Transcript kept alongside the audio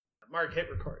Mark, hit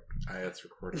record. It's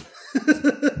recording.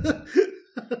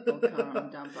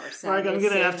 Mark, I'm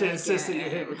going to have to insist that you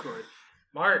hit record.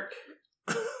 Mark.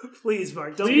 Please,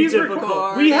 Mark, don't Please be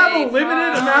difficult. We have a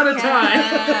limited amount of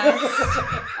time.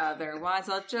 Otherwise,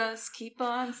 I'll just keep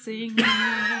on singing.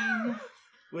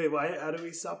 Wait, why? How do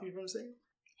we stop you from singing?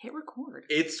 Hit record.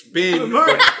 It's been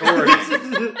Mark.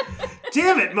 recorded.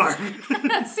 Damn it, Mark.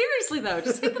 Seriously, though,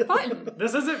 just hit the button.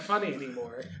 This isn't funny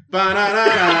anymore. All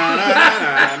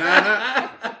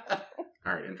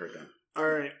right, intro done. All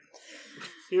right.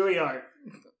 Here we are.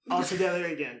 All together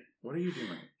again. What are you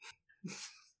doing?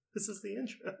 This is the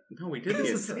intro. No, we did the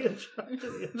This is intro. the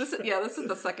intro. This is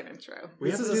the second intro.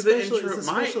 We This have is to do a the special, intro. it's a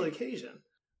special occasion.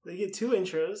 They get 2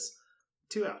 intros,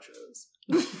 2 outros.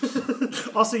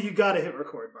 Also, you gotta hit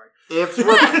record, Mark. It's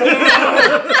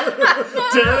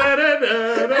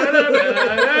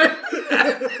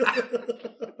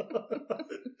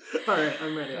All right,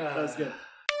 I'm ready. That was good.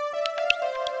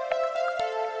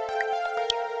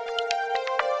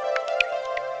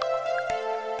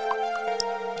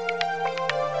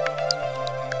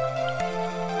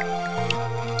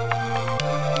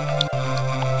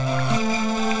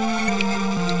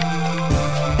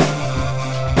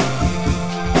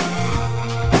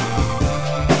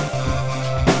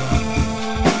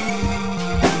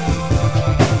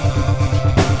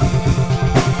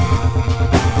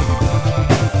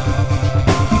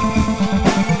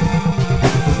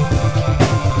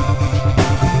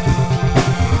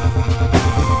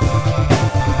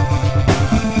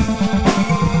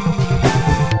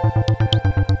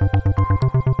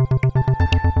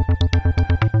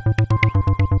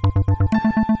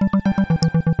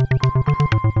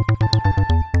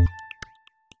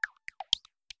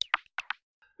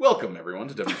 Welcome, everyone,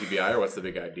 to WTBI, or What's the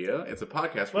Big Idea? It's a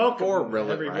podcast where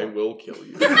I will kill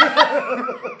you.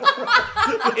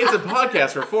 It's a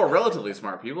podcast where 4 relatively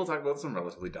smart people talk about some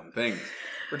relatively dumb things.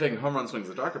 We're taking home run swings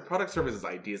at darker product services,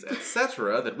 ideas,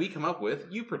 etc. that we come up with,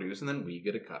 you produce, and then we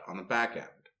get a cut on the back end.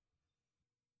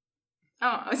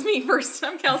 Oh, it's me first.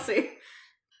 I'm Kelsey.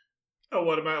 Oh,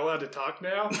 what, am I allowed to talk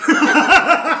now?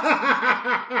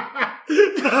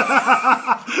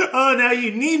 Oh, now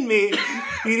you need me.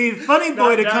 You need Funny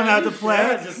Boy to come out to play.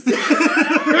 Yeah, just...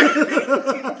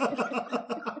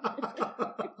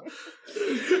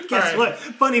 Guess what?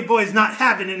 Funny Boy's not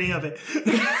having any of it.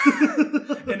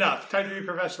 Enough. Time to be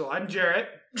professional. I'm Jarrett.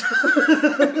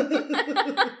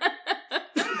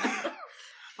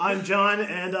 I'm John,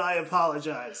 and I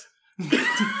apologize.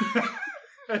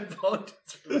 I apologize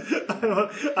for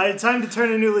that. I had time to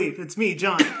turn a new leaf. It's me,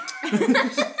 John.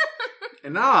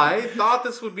 And I thought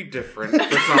this would be different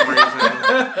for some reason.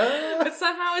 But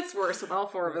somehow it's worse with all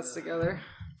 4 of us together.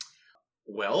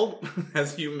 Well,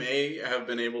 as you may have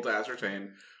been able to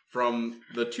ascertain from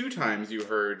the 2 times you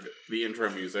heard the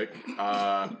intro music,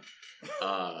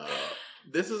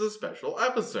 this is a special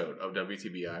episode of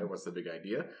WTBI, What's the Big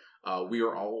Idea? We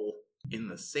are all in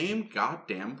the same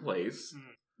goddamn place.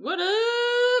 What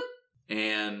up?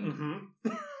 And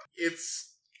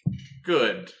it's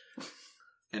good.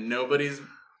 And nobody's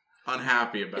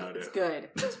unhappy about It's it. good.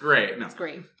 It's great. No. It's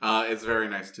great. It's very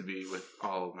nice to be with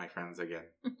all of my friends again.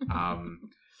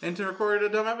 And to record a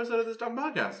dumb episode of this dumb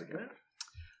podcast again.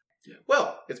 Yeah.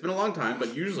 Well, it's been a long time,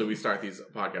 but usually we start these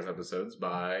podcast episodes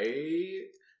by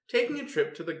taking a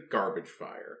trip to the garbage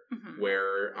fire,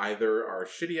 where either our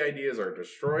shitty ideas are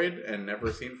destroyed and never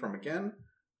seen from again,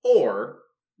 or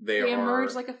they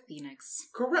emerge like a phoenix.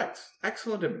 Correct.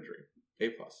 Excellent imagery. A+.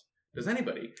 Does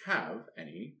anybody have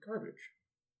any garbage?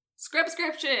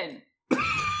 Scrubscription!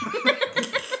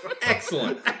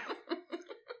 Excellent.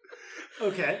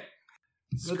 Okay.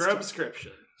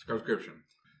 Scrubscription. Scrubscription.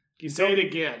 You say it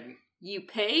again. You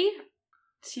pay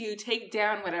to take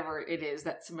down whatever it is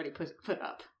that somebody put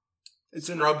up. It's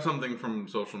Scrub something from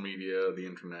social media, the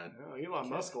internet. Oh, Elon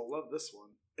Musk will love this one.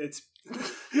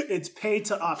 It's pay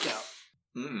to opt out.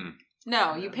 Mm-mm.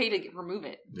 No, you pay to remove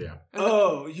it. Yeah.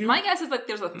 My guess is like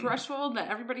there's a threshold that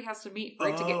everybody has to meet for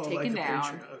it to get taken down.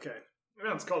 Patreon. Okay.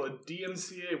 No, it's called a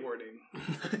DMCA warning.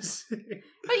 But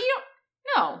you don't.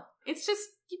 No, it's just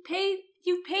you pay,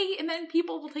 and then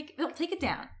people they'll take it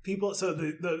down. People. So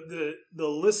the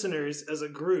listeners as a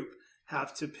group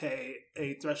have to pay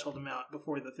a threshold amount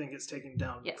before the thing gets taken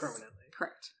down permanently.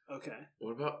 Correct. Okay.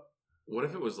 What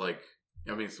if it was like,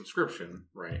 subscription,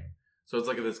 right? So it's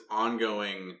like this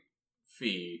ongoing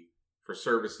fee for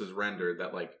services rendered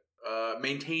that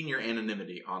maintain your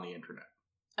anonymity on the internet.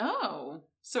 Oh,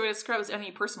 so it scrubs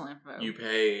any personal info. You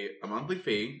pay a monthly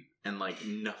fee and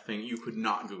nothing. You could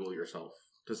not Google yourself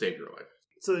to save your life.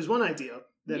 So there's one idea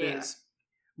that is,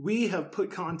 we have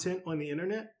put content on the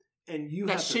internet and you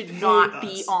that have to should pay not us.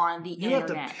 be on the You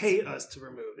internet. have to pay us to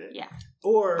remove it. Yeah.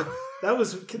 Or that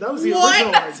was the What? original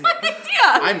That's idea. an idea.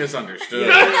 I misunderstood.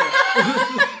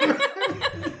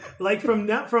 Like from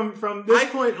this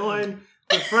point on,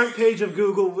 the front page of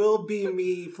Google will be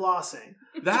me flossing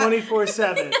That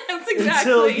 24/7 That's exactly.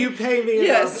 until you pay me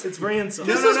Yes. enough. It's ransom.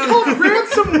 No, This no, is no, called no.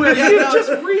 ransomware. Yeah, You no. just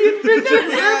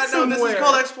reinvented yeah, no, this is ransomware.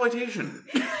 called exploitation.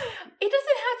 It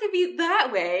doesn't have to be that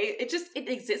way. It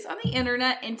exists on the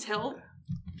internet until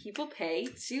people pay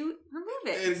to remove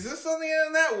It it. exists on the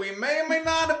internet. We may or may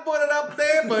not have put it up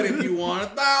there, but if you want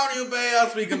it down, you pay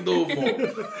us. We can do it for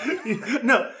you.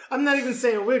 No, I'm not even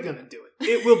saying we're gonna do it.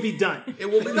 It will be done. It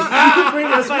will be You done. bring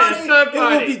us money, it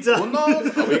will be Who done.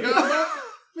 knows? Are we gonna do it?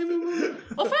 Maybe we'll.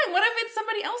 Well, fine. What if it's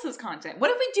somebody else's content? What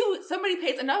if we do? Somebody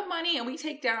pays enough money and we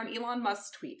take down Elon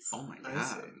Musk's tweets. Oh my I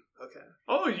see. god. Okay.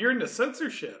 Oh, you're into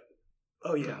censorship.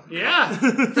 Oh yeah. Yeah.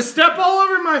 To step all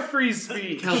over my free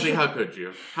speech. Kelsey, how could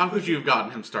you? How could you have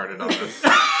gotten him started on this? To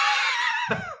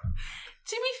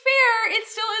be fair, it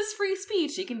still is free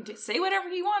speech. He can say whatever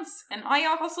he wants, and I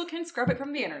also can scrub it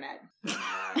from the internet.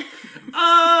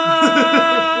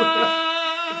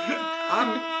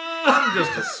 I'm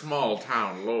just a small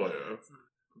town lawyer.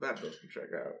 That doesn't check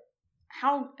out.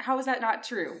 How is that not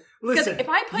true? Because Listen, if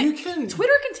I put you can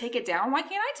Twitter can take it down, why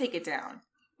can't I take it down?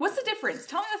 What's the difference?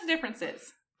 Tell me what the difference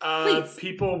is. Please.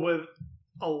 People with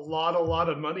a lot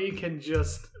of money can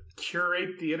just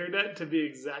curate the internet to be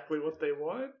exactly what they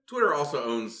want. Twitter also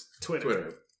owns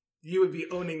Twitter. You would be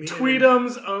owning the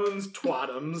Tweetums owns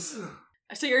twatums.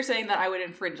 So you're saying that I would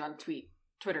infringe on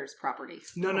Twitter's property?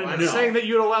 No, I'm saying that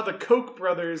you'd allow the Koch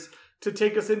brothers to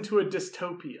take us into a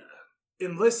dystopia.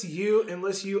 Unless you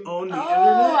own the Oh, internet.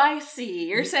 I see.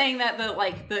 You're saying that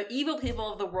the evil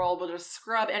people of the world will just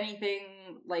scrub anything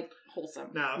wholesome.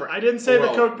 Now, Right. I didn't say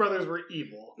Well- the Koch brothers were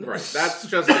evil. Right. That's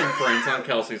just inference on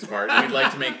Kelsey's part. We'd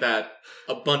like to make that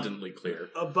abundantly clear.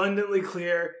 Abundantly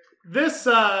clear. This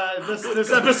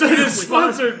episode is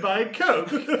sponsored by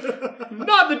Coke.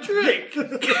 Not the drink.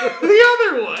 The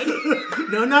other one.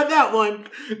 No, not that one.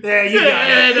 There you got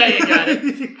it. There you got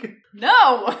it.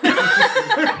 No!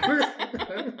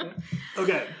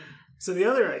 Okay. So the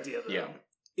other idea, though, Yeah.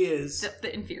 is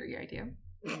the inferior idea.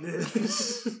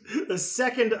 the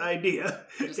second idea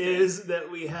is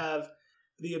that we have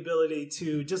the ability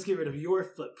to just get rid of your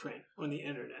footprint on the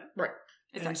internet.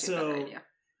 It's And actually a better so- idea.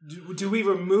 Do we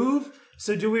remove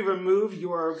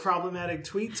your problematic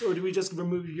tweets, or do we just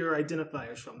remove your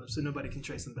identifiers from them so nobody can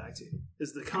trace them back to you?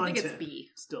 Is the I think content it's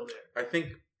B. still there? I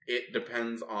think it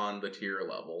depends on the tier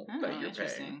level Oh, that you're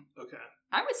interesting. paying. Okay.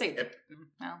 I would say Yep.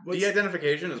 no. What's- The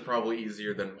identification is probably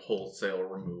easier than wholesale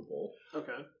removal.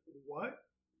 Okay. What?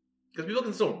 Because people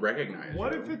can still recognize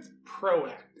What you. if it's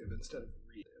proactive instead of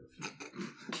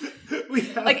reactive? We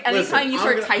have, Like anytime Listen, you I'm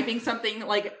start gonna- typing something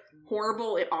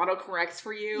horrible, it autocorrects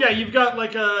for you. Yeah, you've got a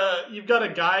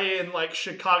guy in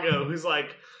Chicago who's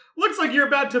looks like you're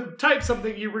about to type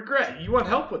something you regret. You want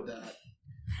help with that?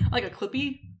 Like a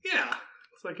Clippy. Yeah,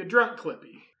 it's like a drunk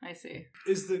Clippy. I see.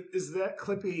 is that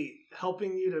Clippy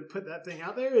helping you to put that thing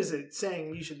out there? Or is it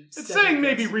saying you should? It's step saying in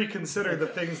maybe this? reconsider the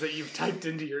things that you've typed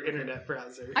into your internet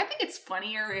browser. I think it's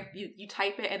funnier if you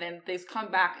type it and then they come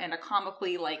back in a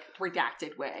comically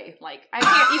redacted way. I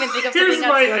can't even think of Here's something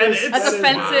my that's edit. that's that is-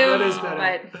 offensive. that is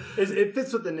better. But It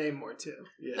fits with the name more too.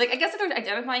 Yeah. I guess if there's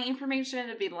identifying information,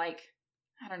 it'd be I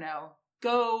don't know,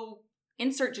 go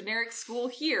insert generic school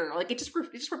here. It just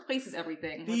replaces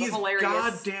everything. with These a hilarious.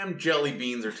 goddamn jelly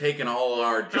beans are taking all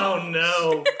our jobs. Oh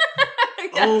no. Yes,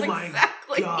 Oh my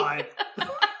exactly. god!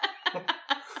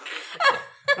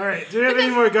 All right, do we have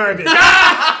any more garbage?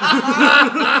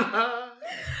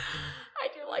 I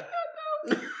do like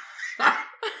that though.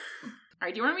 All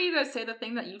right, do you want me to say the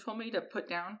thing that you told me to put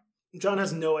down? John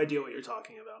has no idea what you're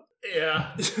talking about.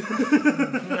 Yeah.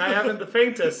 I haven't the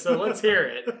faintest, so let's hear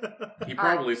it. He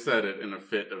probably said it in a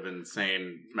fit of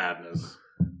insane madness.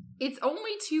 It's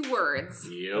only 2 words.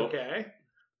 Yep. Okay.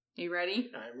 You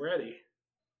ready? I'm ready.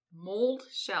 Mold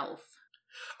shelf.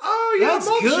 Oh, yeah, That's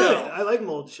mold good. shelf. I like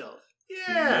mold shelf.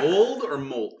 Yeah. Mold or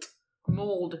molt?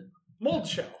 Mold. Mold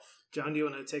shelf. John, do you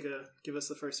want to give us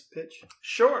the first pitch?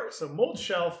 Sure. So mold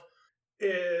shelf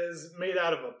is made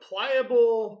out of a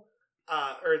pliable,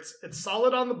 or it's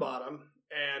solid on the bottom,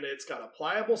 and it's got a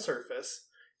pliable surface,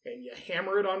 and you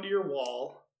hammer it onto your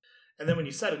wall, and then when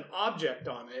you set an object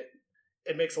on it,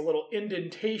 it makes a little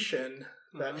indentation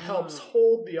that helps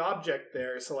hold the object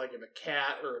there. So if a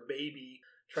cat or a baby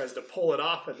tries to pull it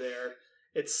off of there,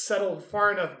 it's settled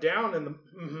far enough down in the...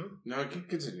 Mm-hmm. No,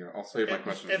 continue. I'll save my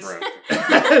questions for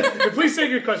It's- after. Please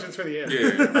save your questions for the end.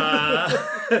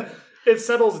 Yeah. It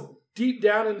settles deep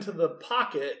down into the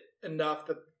pocket, enough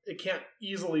that it can't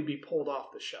easily be pulled off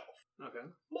the shelf. Okay.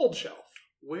 Mold shelf.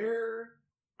 Where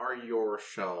are your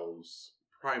shelves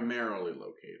primarily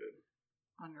located?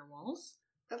 On your walls?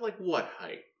 At like what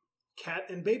height? Cat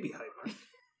and baby height, Mark.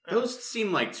 Those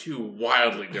seem like two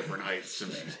wildly different heights to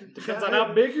me. Depends on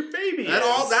how big your baby is.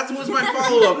 That was my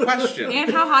follow-up question.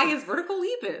 And how high his vertical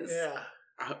leap is. Yeah.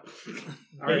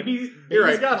 Right. Baby's You're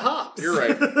right. got hops. You're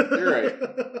right. You're right.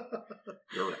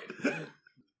 You're right.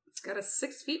 It's got a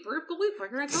 6 feet vertical leap, what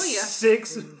can I tell you?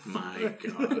 6. My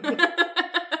God.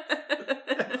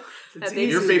 That easy.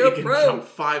 Your baby's baby go can pro. jump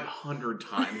 500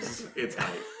 times its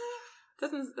height.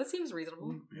 That seems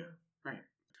reasonable. Yeah, right.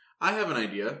 I have an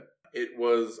idea.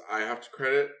 I have to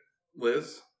credit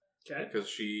Liz. Okay. Because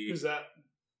she... Who's that?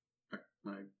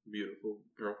 My beautiful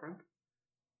girlfriend.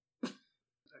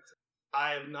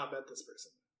 I have not met this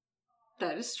person.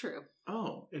 That is true.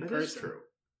 Oh, In that is person. true.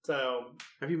 So,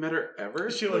 Have you met her ever?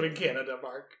 does she live in Canada,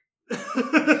 Mark?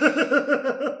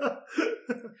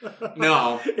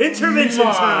 No. Intervention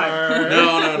time.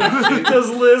 No. Does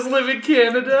Liz live in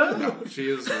Canada? No, she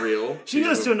is real. She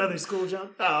goes to another school, John.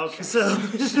 Oh, okay. So.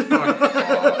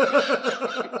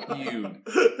 You.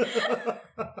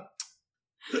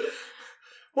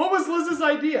 What was Liz's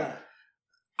idea?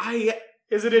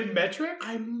 Is it in metric?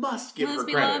 I must give Liz, her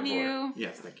we credit love for you. it.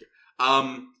 Yes, thank you.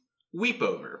 Weep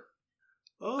over.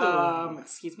 Oh.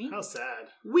 Excuse me? How sad.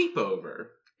 Weep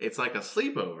over. It's like a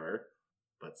sleepover,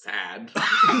 but sad.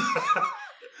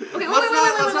 Okay, Let's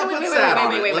not put sad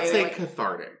on it. Let's say wait.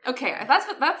 cathartic. Okay, that's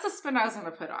the spin I was going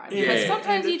to put on. Yeah, Because yeah,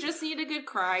 sometimes and you just need a good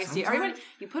cry. So Sometimes- everybody,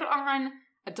 you put it on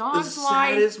A Dog's The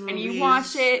Life, saddest and you movies.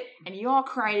 watch it, and you all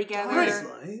cry together. Dog's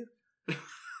Life?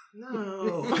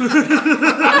 No. We're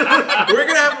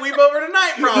gonna have Weep over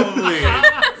tonight, probably.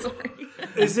 Sorry.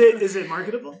 Is it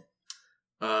marketable?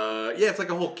 Yeah, it's like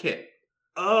a whole kit.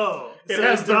 Oh. It so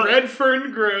has it's the not- red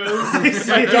fern grows, I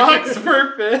see. a dog's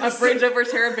purpose, A Bridge Over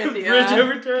Terabithia. Bridge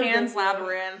over Terabithia. Pan's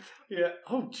Labyrinth. Yeah.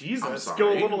 Oh I'm Jesus! sorry.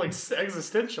 Go a little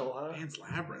existential, huh? Pan's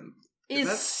Labyrinth. Is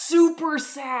that- super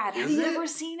sad. Have Is you it? ever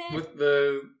seen it? With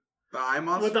the eye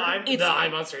monster? With the eye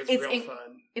It's- monster, it's it's real in- fun.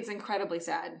 It's incredibly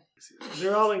sad.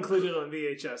 They're all included on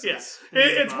VHS. Yes,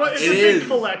 it's what it's It a big is.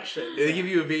 collection. They give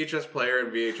you a VHS player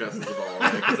and VHS is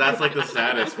evolved because that's like the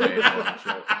saddest way to watch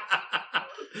it.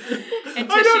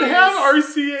 And I don't tissues. have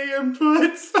RCA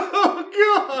inputs. Oh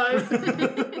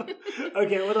god.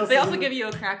 Okay, what else? They is also in give you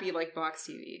a crappy like box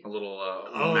TV. A little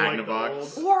Oh,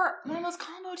 Magnavox. like Or one of those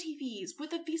combo TVs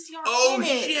with a VCR Oh in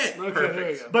it. shit! Okay,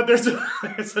 there you Perfect. go. But there's a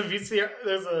VCR,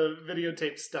 there's a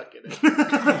videotape stuck in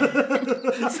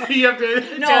it, so you have to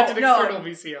attach an external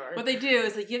VCR. What they do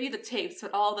is they give you the tapes,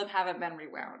 but all of them haven't been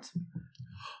rewound.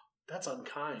 That's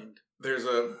unkind. There's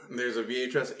a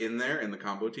VHS in there in the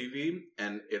combo TV,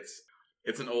 and it's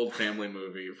an old family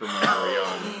movie from when we were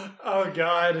young. Oh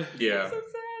god. Yeah. So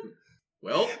sad.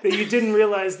 Well, That you didn't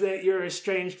realize that your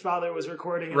estranged father was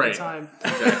recording at Right. the time.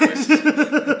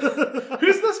 exactly.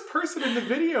 Who's this person in the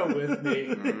video with me?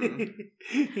 Mhm.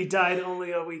 He died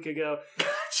only a week ago,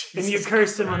 and you Jesus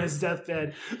cursed him on Christ. his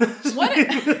deathbed. What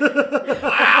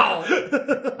Wow.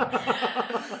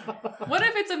 What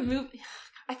if it's a movie?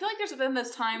 I feel like there's been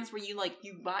those times where you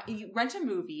rent a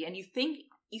movie and you think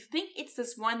it's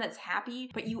this one that's happy,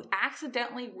 but you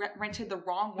accidentally rented the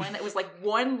wrong one that was like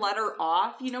one letter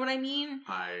off. You know what I mean?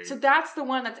 So that's the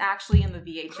one that's actually in the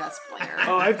VHS player.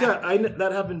 Oh,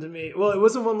 that happened to me. Well, it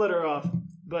wasn't one letter off,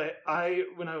 but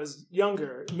when I was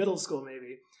younger, middle school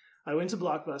maybe, I went to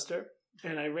Blockbuster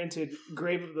and I rented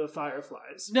Grave of the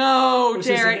Fireflies. No, Which is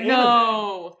an Jared, anime.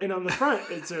 no. And on the front,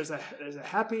 there's a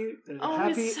happy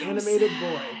It's so animated sad.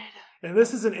 boy. And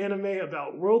this is an anime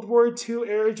about World War II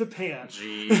era Japan.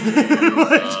 Jesus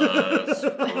Christ.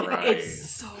 It's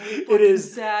so It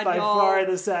is sad, by y'all. far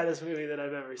the saddest movie that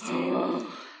I've ever seen.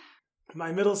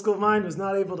 My middle school mind was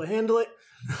not able to handle it.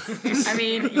 I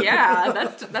mean, yeah,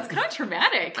 that's kind of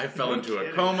traumatic. I fell into a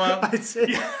kidding. coma. I'd say,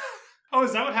 Oh,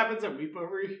 is that what happens at Weep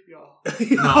Over, y'all?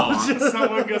 No.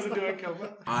 Someone goes into a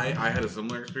coma. I had a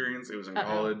similar experience. It was in Uh-oh.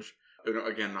 college.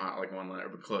 Again, not like one letter,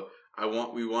 but close.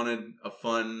 We wanted a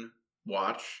fun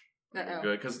watch. Uh-oh.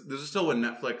 Good, because this is still when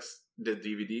Netflix did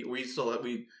DVD. It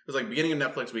was like beginning of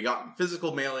Netflix. We got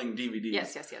physical mailing DVDs.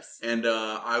 Yes. And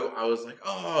I was like,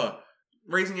 oh,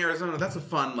 Raising Arizona. That's a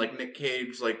fun like Nick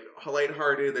Cage, like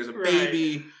lighthearted. There's a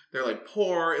baby. They're like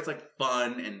poor. It's like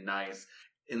fun and nice.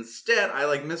 Instead, I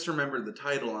like misremembered the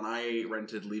title and I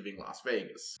rented Leaving Las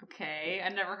Vegas. Okay, I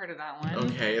never heard of that one.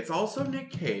 Okay, it's also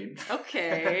Nick Cage.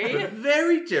 Okay. But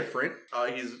very different.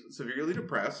 He's severely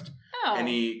depressed, Oh, and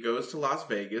he goes to Las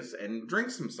Vegas and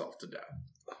drinks himself to death.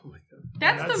 oh my god.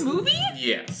 that's the movie?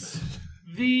 Yes.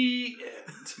 The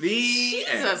end. The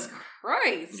Jesus end.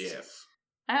 Christ. Yes.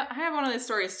 I have one of those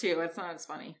stories too. It's not as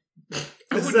funny.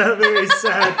 Is that very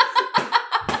sad?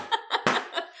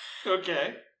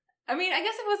 Okay. I mean, I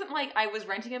guess it wasn't like I was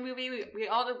renting a movie. We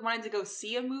all wanted to go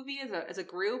see a movie as a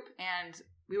group, and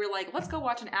we were like, let's go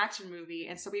watch an action movie.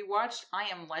 And so we watched I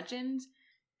Am Legend.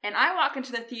 And I walk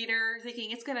into the theater thinking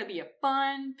it's going to be a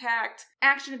fun-packed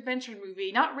action-adventure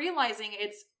movie, not realizing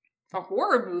it's a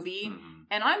horror movie,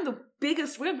 and I'm the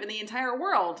biggest wimp in the entire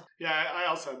world. Yeah, I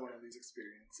also had one of these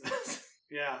experiences.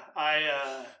 Yeah,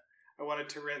 I wanted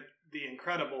to rent The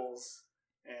Incredibles,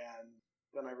 and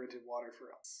then I rented Water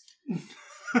for Us.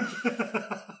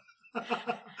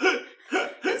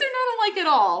 These are not alike at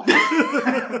all.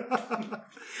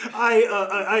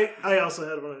 I also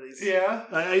had one of these. Yeah.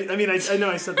 I mean, I know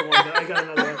I said the one, but I got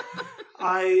another one.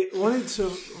 I wanted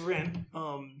to rent.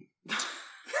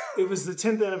 It was the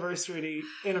 10th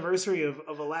anniversary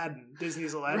of Aladdin,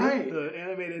 Disney's Aladdin, Right. the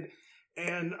animated,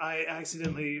 and I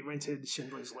accidentally rented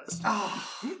Schindler's List. Oh,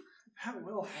 that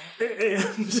will happen.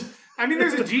 And I mean,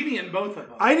 there's a genie in both of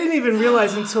them. I didn't even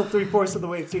realize until 3/4 of the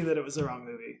way through that it was the wrong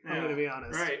movie. I'm Yeah. going to be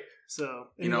honest. Right. So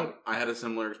You know, I had a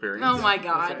similar experience. Oh my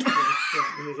god. Okay. Yeah,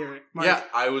 let me hear it. Mark, Yeah,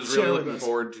 I was share really with looking us.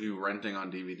 forward to renting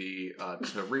on DVD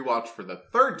to rewatch for the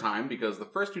third time because the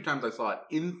first 2 times I saw it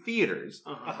in theaters,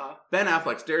 Uh-huh. Ben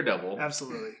Affleck's Daredevil,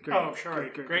 Absolutely. Great. Oh, sure.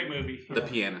 Great movie. The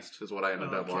Pianist is what I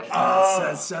ended up Okay. watching.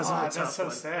 That's a that's tough so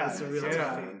one. sad. That's a really Yeah,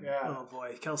 tough one. yeah. Oh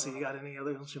boy, Kelsey, you got any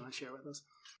others you want to share with us?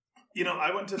 You know,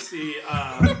 I went to see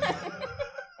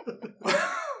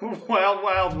Wild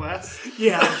Wild West.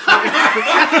 Yeah.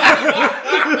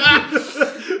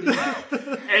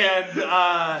 And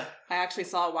I actually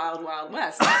saw Wild Wild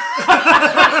West. all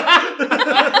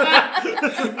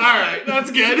right,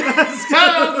 that's good.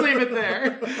 Let's leave it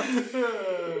there.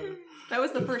 That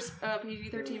was the first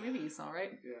PG-13 movie you saw,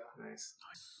 right? Yeah. Nice.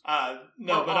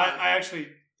 No, but I actually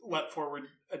leapt forward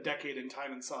a decade in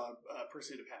time and saw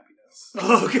Pursuit of Happiness.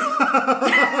 Oh god.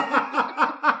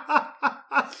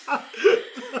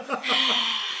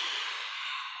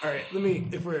 All right, let me.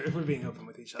 If we're being open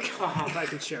with each other, if I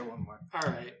could share one more. All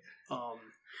right.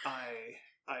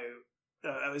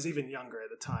 I was even younger at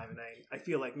the time, and I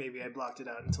feel like maybe I blocked it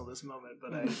out until this moment,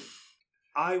 but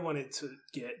I wanted to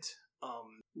get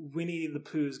Winnie the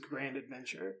Pooh's Grand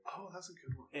Adventure. Oh, that's a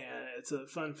good one. And it's a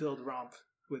fun-filled romp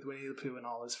with Winnie the Pooh and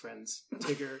all his friends,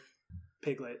 Tigger,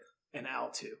 Piglet, and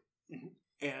Owl too. Mm-hmm.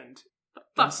 And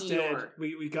Fuck instead,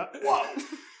 you. we got Whoa.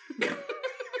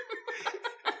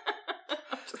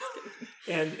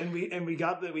 and we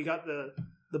got the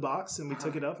box, and we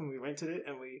took it up and we rented it,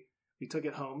 and we took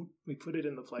it home. We put it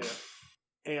in the player,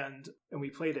 and we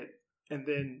played it. And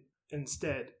then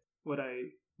instead, what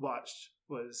I watched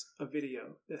was a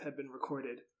video that had been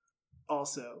recorded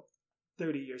also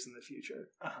 30 years in the future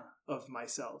of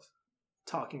myself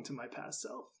talking to my past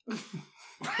self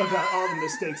about all the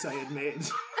mistakes I had made.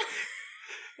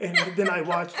 And then I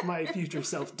watched my future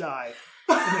self die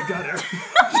in a gutter.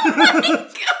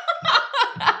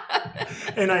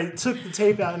 And I took the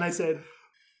tape out and I said,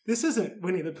 "This isn't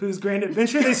Winnie the Pooh's Grand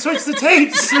Adventure. They switched the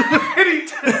tapes."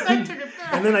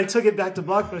 And then I took it back to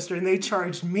Blockbuster and they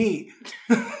charged me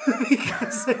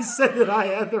because they said that I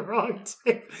had the wrong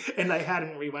tape and I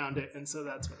hadn't rewound it. And so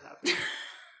that's what happened.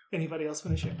 Anybody else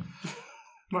want to share?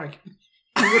 Mark.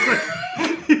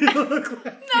 You look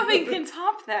like Nothing can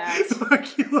top that.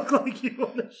 Mark, you look like you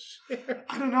want to share.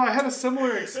 I don't know. I had a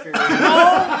similar experience.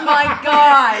 Oh my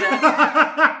god.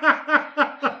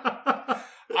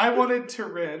 I wanted to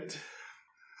rent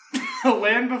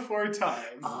Land Before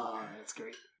Time, Oh, that's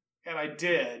great. and I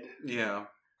did. Yeah.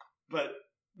 But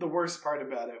the worst part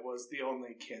about it was the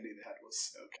only candy they had was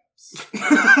Snow Caps.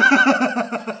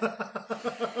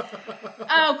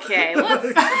 Okay, can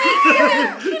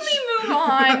we move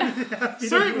on?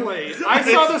 Certainly. I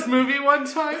saw this movie one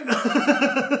time.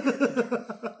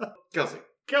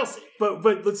 Kelsey. But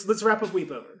let's wrap up Weep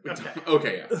Over. Okay.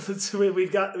 Okay, yeah.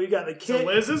 We've got the So kid.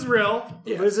 Liz is real.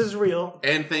 Liz is real.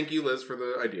 And thank you, Liz, for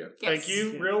the idea. Yes. Thank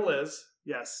you, Real Liz.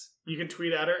 Yes. You can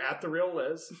tweet at her at the Real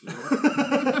Liz.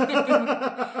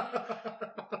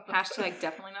 Hashtag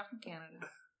definitely not from Canada.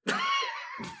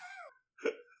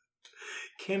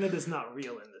 Canada's not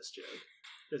real in this joke.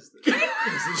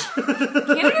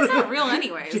 Canada's not real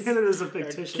anyways. Canada's a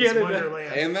fictitious Canada.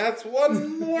 wonderland. And that's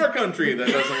one more country that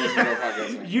doesn't listen to our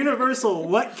podcast. Universal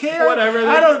what care? Whatever.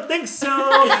 I don't think so.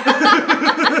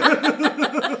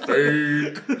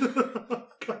 Fake.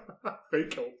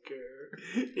 Fake healthcare.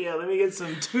 Yeah, let me get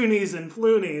some toonies and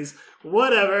floonies.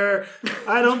 Whatever.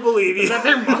 I don't believe you. Is that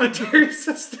their monetary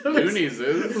system? Loonies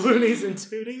is. Loonies and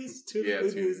tooties? Yeah,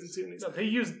 Loonies toonies. and toonies. No, they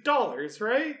use dollars,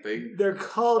 right? They're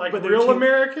called... Like but they're real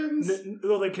Americans?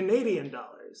 Well, they're Canadian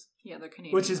dollars. Yeah, they're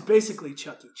Canadian. Which is dollars. basically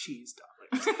Chuck E. Cheese dollars.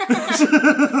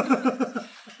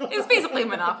 It's basically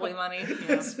Monopoly money.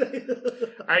 Yeah.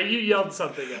 Alright, you yelled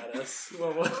something at us.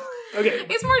 Okay.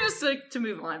 It's more just to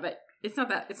move on, but it's not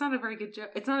that. It's not a very good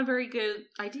joke. It's not a very good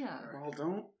idea. Well,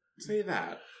 don't say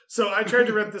that. So I tried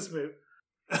to rent this movie.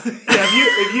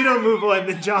 If you don't move on,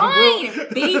 then John Fine! will.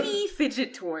 Baby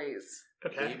fidget toys.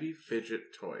 Okay. Baby fidget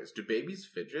toys. Do babies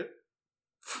fidget?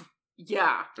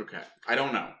 Yeah, Okay. I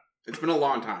don't know. It's been a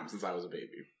long time since I was a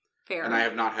baby. fair. And I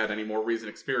have not had any more recent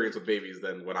experience with babies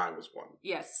than when I was one.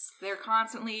 Yes, they're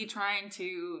constantly trying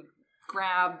to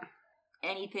grab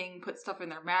anything, put stuff in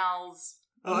their mouths.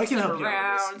 Oh, I can move help you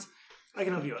out with around. this. I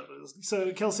can help you out with this.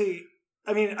 So, Kelsey,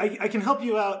 I mean, I can help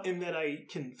you out in that I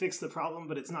can fix the problem,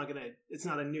 but it's not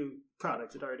a new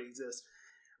product. It already exists.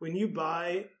 When you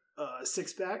buy a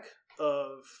 6-pack of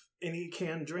any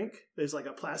canned drink, there's like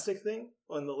a plastic thing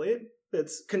on the lid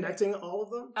that's connecting all of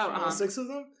them, all 6 of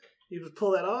them. You just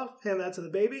pull that off, hand that to the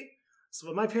baby. That's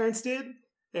what my parents did,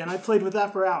 and I played with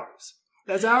that for hours.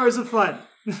 That's hours of fun.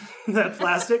 That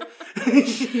plastic.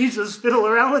 You just fiddle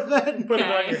around with that and Put it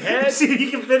on your head. see if you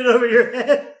can fit it over your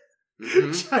head.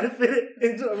 Mm-hmm. Try to fit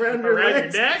it around your Around your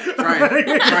legs. neck? Try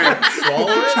and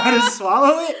swallow it? Try to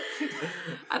swallow it.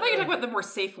 I thought you were talking about the more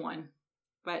safe one,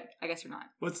 but I guess you're not.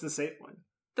 What's the safe one?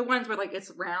 The ones where like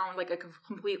it's round, like a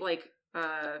complete like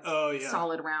Oh yeah,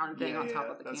 solid round thing on top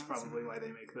yeah, of the that's cans. probably why they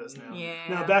make those now. Yeah.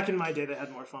 No, back in my day, they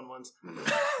had more fun ones. You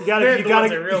They're gotta the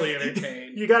ones that really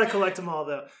entertain. You gotta collect them all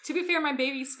though. To be fair, my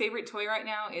baby's favorite toy right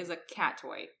now is a cat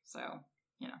toy. So,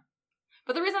 you know.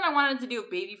 But the reason I wanted to do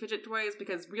a baby fidget toy is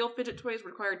because real fidget toys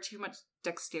require too much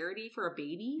dexterity for a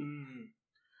baby.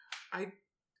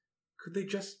 Could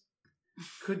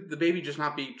the baby just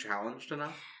not be challenged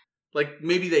enough? Like,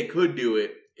 maybe they could do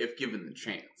it if given the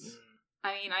chance.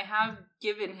 I mean, I have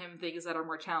given him things that are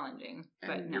more challenging,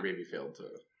 but And no. your baby failed to.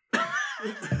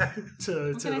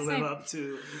 to can I live say? up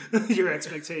to your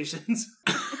expectations.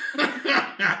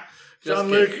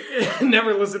 John-Luc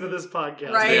never listened to this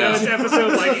podcast. Right. Yeah. It's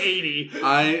episode like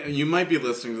 80. You might be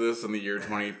listening to this in the year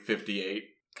 2058,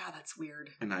 God, that's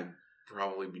weird. and I'd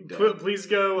probably be dead. Please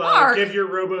go Mark! give your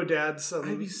robo-dad some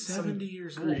I'd be 70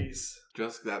 years old. grease.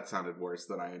 Just that sounded worse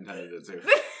than I intended it to.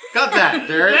 Cut that,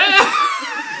 Jared.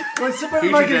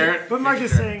 What Mark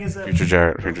is saying is that Future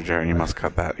Jared, you must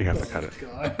cut that. You have to cut it.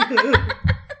 God.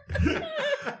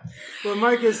 What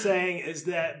Mark is saying is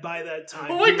that by that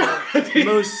time, Oh my he God. will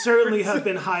most certainly have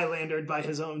been Highlandered by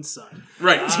his own son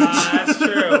Right. That's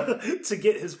true. to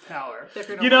get his power. They're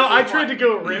gonna You know, want I to tried to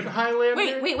go rip Highlander.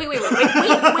 Wait.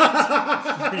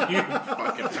 You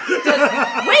fucking.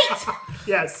 Wait!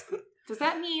 Yes. Does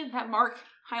that mean that Mark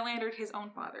Highlandered his own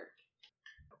father?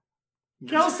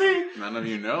 Kelsey! None of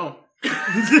you know.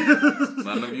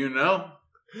 None of you know.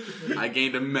 I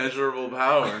gained immeasurable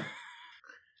power.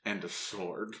 And a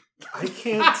sword. I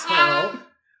can't tell.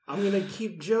 I'm gonna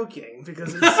keep joking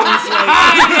because it seems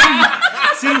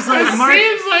like Mark.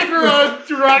 Seems like we're on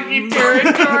rocky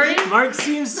territory. Mark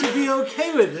seems to be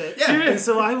okay with it. Yeah. And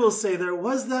so I will say there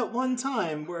was that one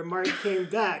time where Mark came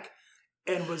back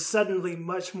and was suddenly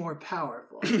much more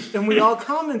powerful. And we all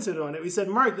commented on it. We said,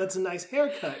 Mark, that's a nice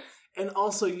haircut. And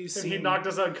also you And see he knocked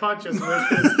us unconscious with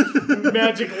his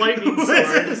magic lightning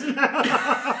sword.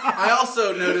 I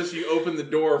also noticed you opened the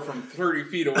door from 30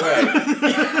 feet away.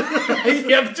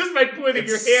 Yeah, just by putting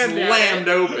your hand down. Slammed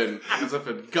open as if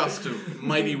a gust of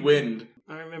mighty wind.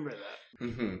 I remember that.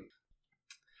 Mm-hmm.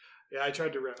 Yeah, I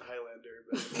tried to rent Highlander,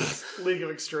 but it was League of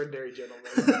Extraordinary Gentlemen.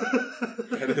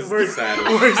 That is the Worst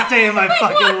saddest. day of my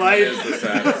fucking That life. is the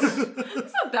saddest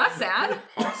It's not that sad.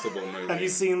 possible movie. Have you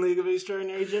seen League of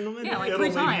Extraordinary Gentlemen? Yeah, like It'll 3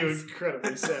 leave you times.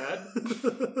 incredibly sad.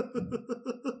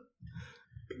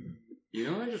 You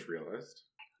know what I just realized?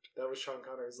 That was Sean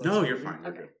Connery's last No, you're movie. fine.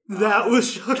 You're Okay. good. That was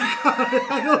Sean Connery.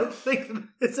 I don't think...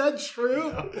 Is that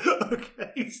true?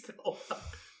 Okay. He's still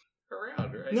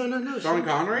around, right? No. Sean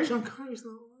Connery? Sean Connery's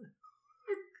not alive.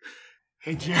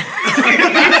 Hey, Jared.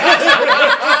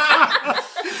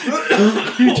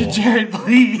 Future Jared,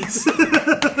 please.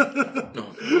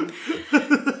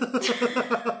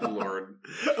 Oh, Lord.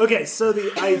 Okay, so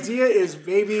the idea is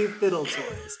baby fiddle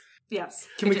toys. Yes.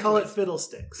 Can we Fidget call it toys.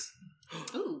 fiddlesticks?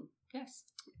 Ooh, yes.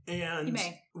 And You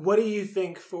may. what do you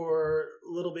think for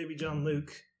little baby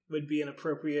John-Luc would be an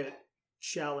appropriate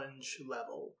challenge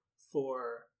level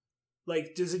for...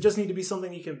 Like, does it just need to be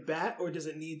something you can bat, or does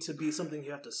it need to be something you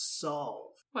have to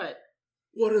solve? What?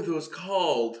 What are those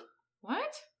called?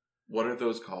 What? What are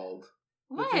those called?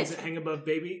 The things that hang above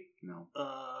baby. No.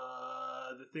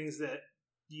 The things that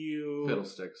you...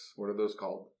 Fiddlesticks. What are those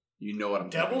called? You know what I'm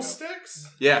talking Devil about. sticks?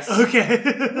 Yes. Okay.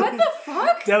 What the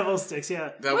fuck? Devil sticks, yeah.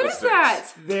 Devil What is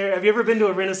sticks. that? Have you ever been to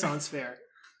a Renaissance fair?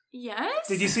 Yes.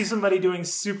 Did you see somebody doing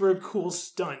super cool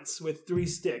stunts with 3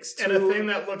 sticks? And a thing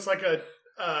that looks like a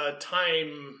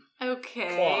time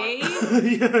Okay.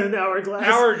 yeah, an hourglass.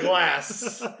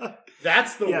 hourglass.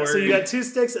 That's the word. So you got 2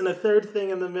 sticks and a third thing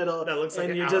in the middle. That looks like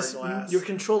and an you're hourglass. you're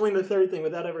controlling the third thing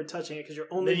without ever touching it because you're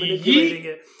only Then you manipulating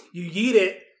it. You yeet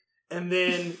it, and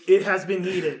then it has been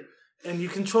yeeted. And you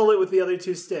control it with the other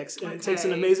 2 sticks. And it takes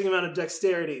an Okay. amazing amount of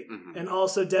dexterity Mhm. and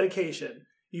also dedication.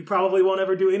 You probably won't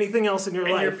ever do anything else in your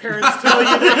and life. your parents tell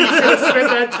you that you should have spent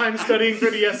that time studying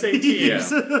for the SATs.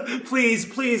 Yeah.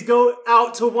 Please go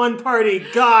out to one party.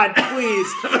 God, please.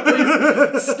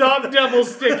 Stop double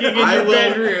sticking in I your will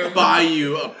bedroom. buy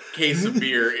you a case of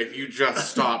beer if you just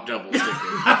stop double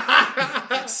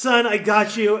sticking. Son, I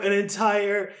got you an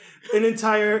entire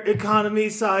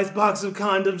economy-sized box of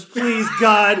condoms. Please,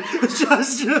 God,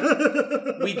 just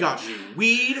We got you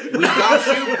weed. We got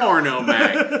you porno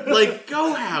mag. Like,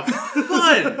 go have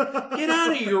fun. Get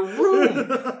out of your room.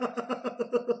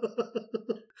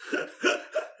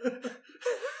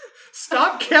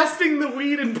 Stop casting the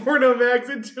weed and porno mags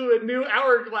into a new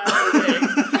hourglass thing.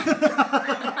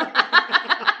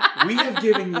 We have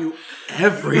given you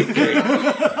everything.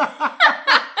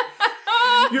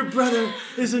 Your brother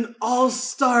is an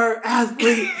all-star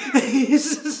athlete.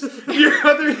 Your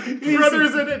other brother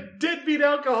is a deadbeat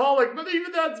alcoholic, but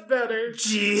even that's better.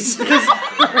 Jesus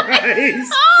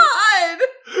Christ. God!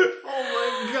 Oh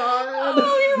my god.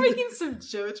 Oh, you're making some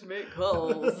judgment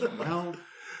calls.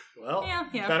 Well,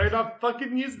 Yeah. better not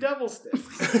fucking use devil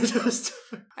sticks. Just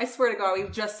I swear to God,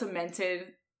 we've just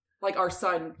cemented like our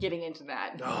son getting into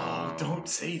that. Oh, don't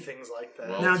say things like that.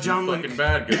 Well, Now, too John Luke. fucking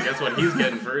bad, because guess what he's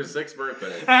getting for his 6th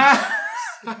birthday?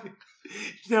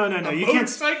 No, A you can't.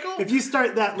 motorcycle? If you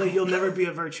start that late, you'll never be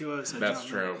a virtuoso. That's John.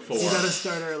 true. You 4. gotta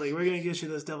start early. We're gonna get you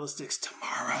those devil sticks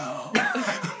tomorrow.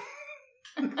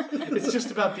 It's just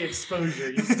about the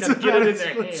exposure. You just gotta get it in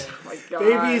their hand. Oh my God.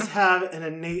 Babies have an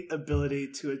innate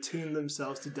ability to attune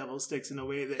themselves to devil sticks in a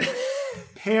way that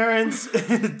parents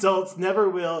and adults never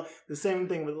will. The same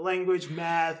thing with language,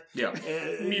 math, Yeah.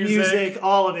 music,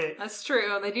 all of it. That's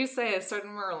true. They do say it start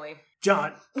them early.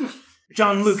 John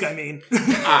Luke, I mean.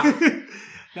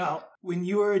 Now, when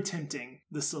you are attempting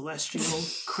the celestial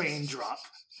crane drop,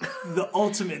 the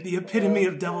epitome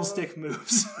of devil stick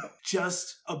moves,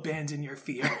 just abandon your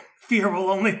fear. Fear will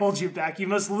only hold you back. You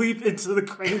must leap into the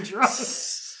crane drop.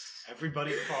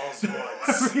 Everybody falls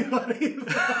once. Everybody.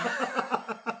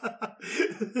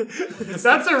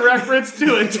 That's a reference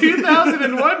to a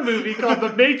 2001 movie called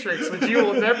The Matrix, which you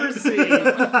will never see.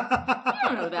 I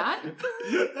don't know that.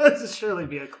 That should surely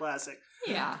be a classic.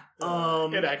 Yeah.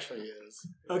 It actually is.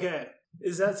 Okay.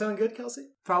 Does that sound good, Kelsey?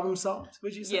 Problem solved,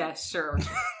 would you say? Yeah, sure.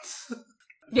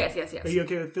 Yes. Are you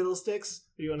okay with fiddlesticks?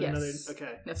 Are you on Yes. another?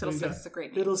 Okay. No, So we've Fiddlesticks got is a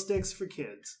great name. Fiddlesticks for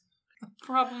kids.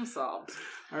 Problem solved.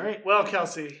 All right. Well,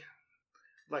 Kelsey,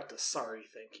 I'd like to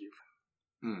thank you.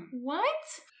 What?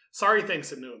 Sorry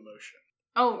thank's a new emotion.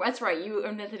 Oh, that's right. You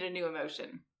invented a new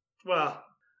emotion. Well,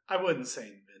 I wouldn't say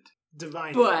invent.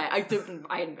 Divine. But I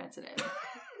invented it.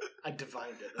 I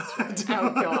divined it. That's right.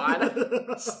 Oh, God.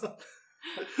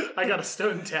 I got a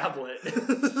stone tablet.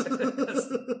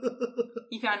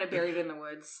 You found it buried in the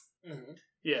woods.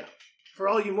 Yeah. For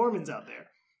all you Mormons out there,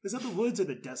 is that the woods or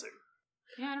the desert?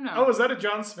 Yeah, I don't know. Oh, is that a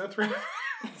John Smith reference?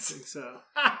 I think so.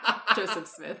 Joseph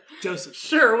Smith. Joseph.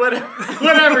 Sure,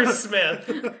 whatever, Smith.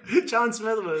 John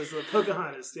Smith was the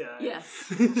Pocahontas, yeah.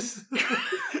 Yes.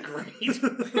 Great.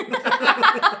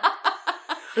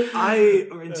 I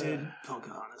rented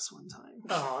Pocahontas one time.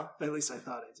 Uh-huh. At least I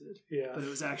thought I did. Yeah. But it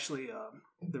was actually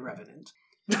The Revenant.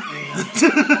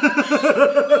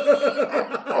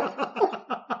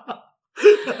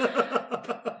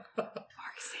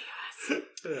 Mark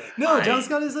Sayas. No, John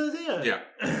Scott is his idea.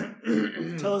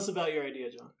 Yeah. Tell us about your idea,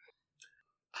 John.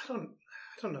 I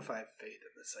don't know if I have faith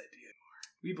in this idea.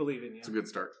 We believe in you. It's a good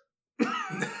start.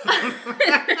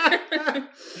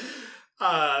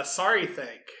 Sorry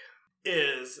thank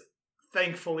is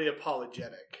thankfully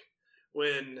apologetic.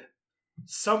 When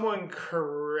someone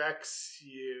corrects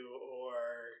you or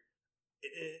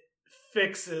it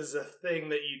fixes a thing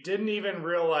that you didn't even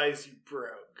realize you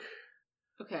broke.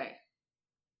 Okay.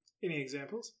 Any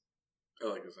examples? I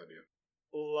like this idea.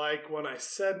 Like when I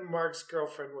said Mark's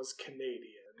girlfriend was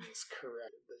Canadian, is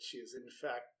correct that she is in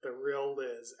fact the real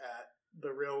Liz at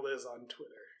the real Liz on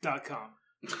Twitter. .com.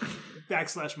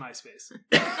 /MySpace.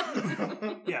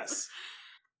 Yes.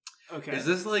 Okay. Is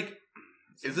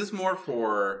this more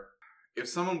for if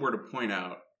someone were to point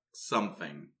out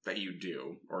something that you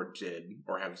do or did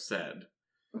or have said?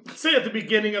 Say at the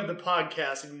beginning of the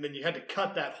podcast, and then you had to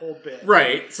cut that whole bit.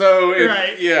 Right. So,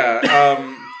 Right.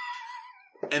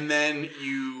 and then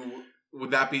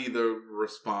would that be the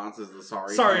response? Is the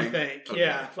sorry thank. Okay.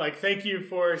 Yeah. Like, thank you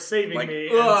for saving Like, me.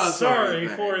 oh, And sorry, sorry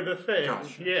thank. for the thing.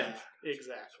 Gotcha. Yeah,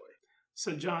 exactly.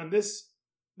 So, John,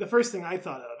 the first thing I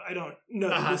thought of, I don't know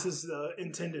if Uh-huh. this is the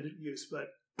intended use, but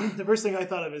the first thing I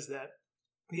thought of is that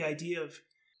the idea of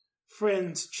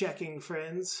friends checking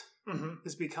friends Mm-hmm.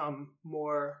 has become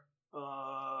more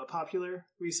popular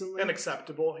recently. And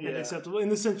acceptable. Yeah. And acceptable. In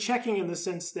the sense, checking in the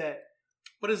sense that...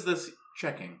 What is this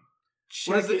checking?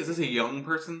 What is this a young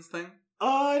person's thing?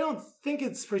 I don't think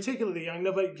it's particularly young.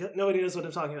 Nobody knows what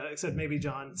I'm talking about, except maybe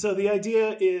John. So the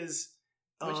idea is...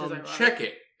 Which is ironic. Check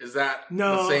it. Is that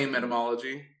No. the same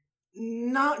etymology?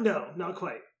 Not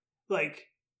quite. Like,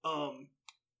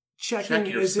 checking Check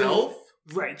yourself?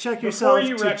 Right, check Before yourself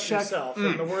you to wreck check... yourself,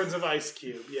 in the words of Ice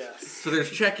Cube, yes. So there's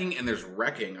checking and there's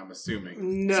wrecking, I'm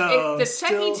assuming. No. Is the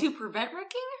checking still- to prevent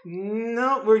wrecking?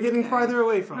 No, we're getting Okay. farther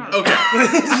away from it. Okay.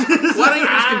 Why don't you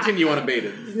just continue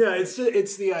unabated? Yeah,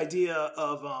 it's the idea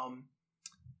of,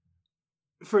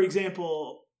 for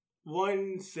example,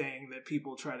 one thing that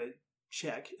people try to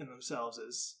check in themselves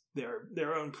is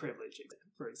their own privilege,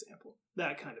 for example.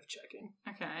 That kind of checking.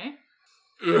 Okay.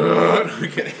 No, I'm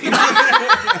kidding.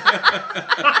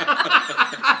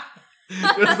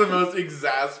 That's the most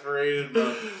exasperated.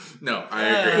 No, I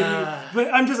agree.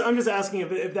 But I'm just asking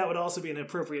if that would also be an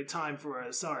appropriate time for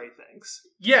a sorry thanks.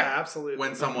 Yeah, absolutely.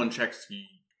 When someone checks you,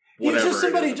 Yeah,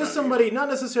 whatever. just somebody, not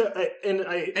necessarily.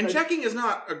 And checking is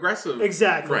not aggressive.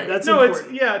 Exactly. Right. That's no,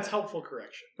 important. it's helpful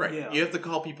correction. Right. Yeah. You have to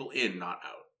call people in, not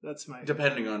out, That's my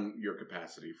depending on your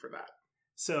capacity for that.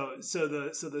 So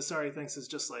the sorry thanks is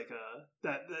just like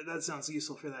that sounds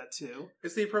useful for that too.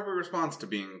 It's the appropriate response to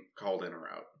being called in or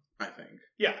out, I think.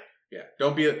 Yeah. Yeah.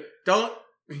 Don't be Don't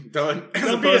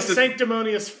be a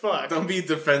sanctimonious fuck. Don't be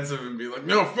defensive and be like,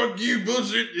 no, fuck you,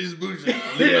 bullshit is bullshit.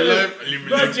 Live my life, live my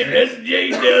Bunch of life.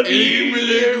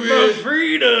 SJW, my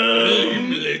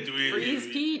freedom. Freeze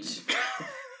peach.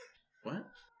 What?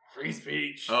 Free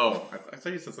speech. Oh, I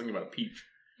thought you said something about peach.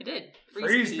 I did.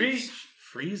 Free speech.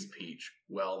 Freeze peach.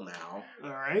 Well, now. All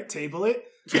right, table it.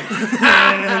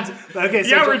 And, okay, so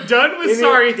Yeah, we're done with any-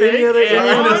 sorry any thing. other- And any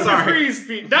on other- to sorry. free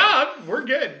speech. Nah, we're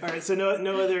good. all right, so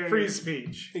no other Free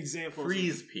speech. examples.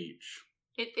 Freeze peach.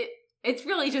 It's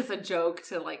really just a joke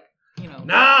to like, you know.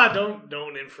 Nah,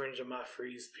 don't infringe on my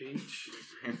free speech.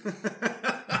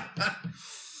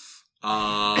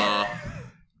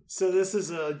 So this is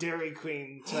a Dairy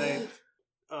Queen type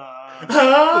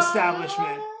Ah.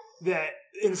 establishment that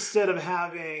instead of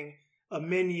having a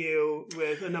menu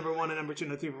with a number 1, a number 2,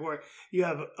 and a 3, 4, you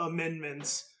have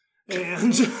amendments.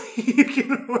 And you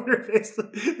can order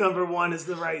basically number 1 is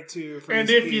the right to free And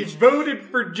speech. if you voted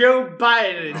for Joe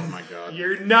Biden, Oh my god.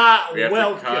 you're not We have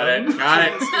welcome. to cut it.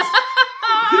 Cut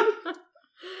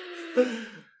it.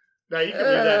 Now you can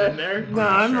leave that in there. No,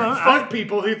 I'm not. Fuck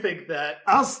people who think that.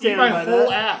 I'll Eat stand my by whole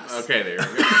that. ass. Okay, there we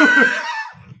go.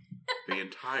 The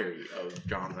entirety of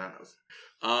John's ass.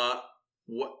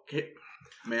 What?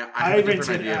 Man, I have I a different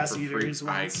rented idea ass for eaters free.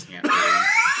 I once. can't.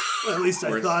 Believe At least I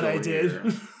We're thought I still did.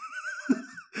 here.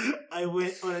 I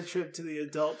went on a trip to the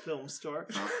adult film store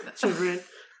Oh. to rent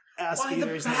Ass Why the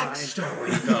Eaters 9.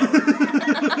 backstory,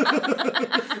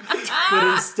 But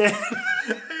instead,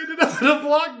 I ended up in a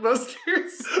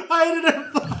Blockbusters.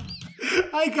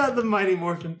 I got the Mighty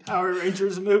Morphin Power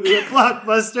Rangers movie at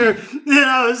Blockbuster, and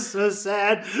I was so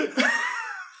sad.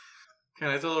 Can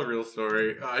I tell a real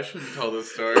story? Oh, I shouldn't tell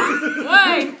this story.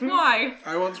 Why? Why?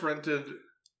 I once rented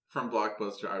from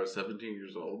Blockbuster. I was 17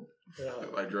 years old. Yeah.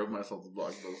 I drove myself to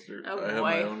Blockbuster. Oh, I had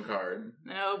my boy. own card.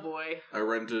 Oh boy. I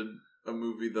rented a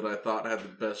movie that I thought had the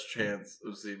best chance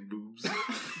of seeing boobs.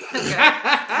 Okay.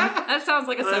 That sounds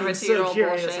like a I'm 17-year-old so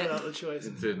curious bullshit. about the choice.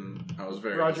 It didn't. I was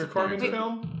very Roger disappointed. Corman's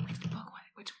film. Which book?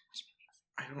 Which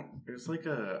I don't. It was like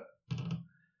a.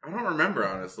 I don't remember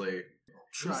honestly.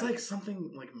 It was Try. like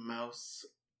something like mouse.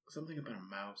 Something about a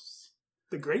mouse.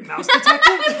 The Great Mouse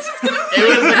Detective? It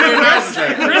was a Great Mouse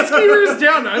Detective. Rescuers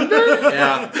Down Under.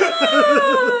 Yeah,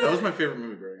 that was my favorite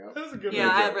movie growing up. That was a good Yeah,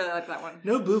 one. I really like that one.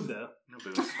 No boob, though. No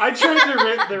boobs. I tried to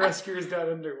rent The Rescuers Down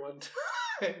Under one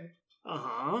time.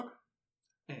 Uh-huh.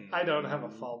 I don't have a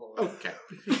follow-up. Okay.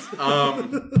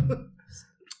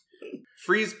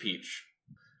 Freeze peach.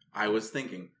 I was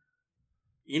thinking.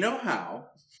 You know how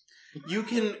you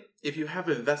can, if you have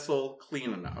a vessel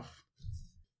clean enough,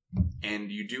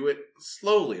 and you do it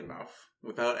slowly enough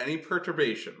without any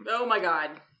perturbation. Oh my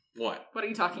god. What? What are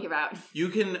you talking about? You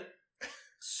can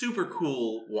super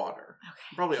cool water.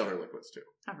 Okay. Probably other liquids too.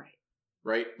 Alright.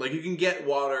 Right? Like you can get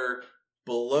water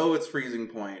below its freezing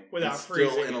point Without it's still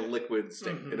freezing in a it. liquid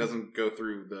state. Mhm. It doesn't go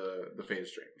through the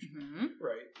phase change. Mm-hmm.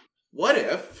 Right. What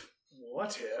if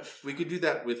What if? we could do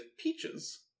that with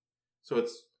peaches? So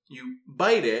it's you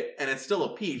bite it and it's still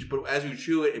a peach, but as you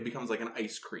chew it, it becomes like an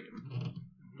ice cream,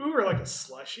 Ooh, or like a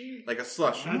slushy? like a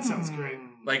slush. That sounds great.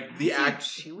 Like the act.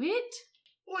 Chew it?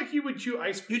 Like you would chew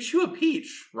ice cream. You chew a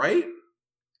peach, right?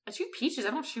 I chew peaches.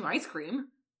 I don't chew ice cream.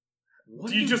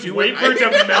 What Do you just do wait with for it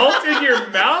to melt in your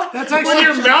mouth? That's When actually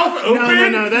your mouth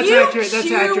open? No, that's you accurate. That's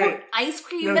chew accurate. ice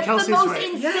cream? No, That's Kelsey's the most right.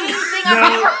 insane Yes. thing No,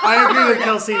 I've ever heard. I agree with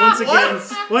Kelsey.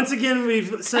 What? Once again,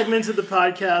 we've segmented the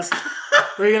podcast.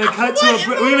 We're gonna cut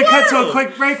to a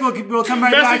quick break. We'll come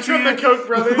right back Message to from the you. Koch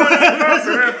brothers.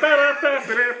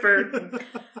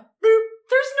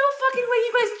 There's no fucking way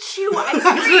you guys chew ice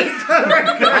cream.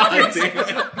 God damn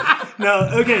it. No,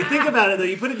 okay. Think about it though. Do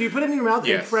you put it in your mouth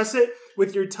Yes. and press it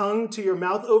with your tongue to your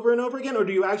mouth over and over again, or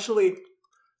do you actually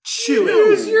chew it?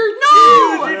 Use your No!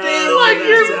 teeth like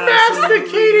you're That's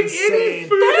masticating absolutely any insane.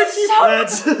 food. That is so...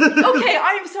 That's Okay,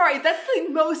 I'm sorry. That's the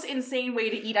most insane way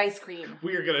to eat ice cream.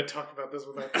 We are going to talk about this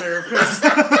with our therapist.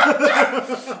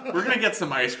 We're gonna get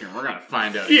some ice cream. We're gonna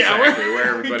find out Yeah, exactly where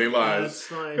everybody That's lies.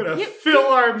 fine. We're going to Yep. fill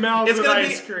our mouths It's with gonna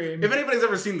ice be- cream. If anybody's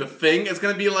ever seen The Thing, it's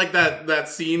gonna be like that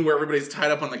scene where everybody's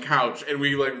tied up on the couch and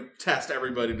we like test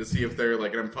everybody to see if they're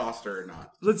like an imposter or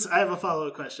not I have a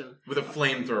follow-up question. with a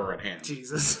flamethrower at hand.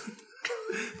 Jesus.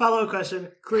 Follow-up question.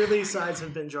 Clearly, sides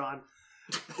have been drawn.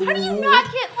 How do you not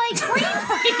get, like, brain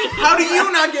freeze? How do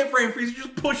you not get brain freeze? You're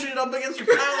just pushing it up against your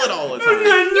palate all the time.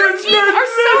 Your teeth are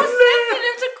so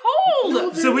sensitive to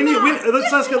cold. So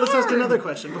let's ask another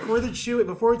question.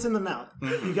 Before it's in the mouth,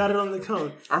 you got it on the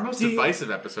cone. Our most Do you-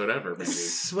 divisive episode ever, maybe.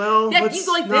 Well, Yeah, let's you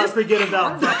go like not this. forget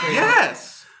about buffalo.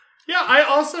 Yes. Yeah, I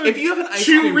also If you have an ice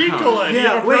chew cream Ricola. cone. You have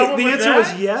Yeah, a wait. problem The with answer that?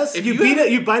 was yes. If You you beat have-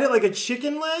 it. You bite it like a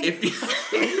chicken leg. If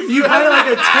You bite it like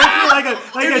a turkey, like a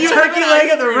If you have turkey an leg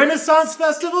ice at the cream- Renaissance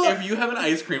Festival. if you have an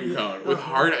ice cream cone with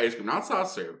hard ice cream, not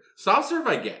soft serve. Soft serve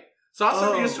I get. Soft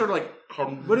serve you just sort of like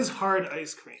What is hard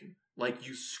ice cream? like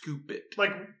you scoop it.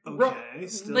 Like, Okay,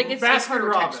 still. Like, it's Baskin harder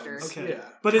Robbins. texture. Okay. Yeah.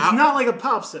 But it's How- not like a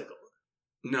popsicle.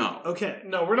 No. Okay.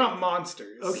 No, we're not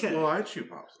monsters. Okay. Well, I chew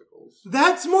popsicles.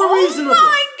 That's more Oh reasonable.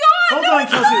 my god! Hold on,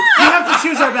 Kelsey. We have to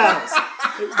choose our battles.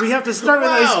 We have to start with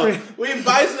ice cream. We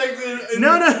bisected.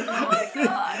 No.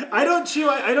 God. I don't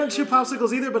chew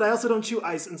popsicles either, but I also don't chew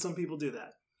ice, and some people do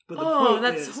that. But the Oh, point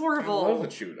that's is, I horrible. love the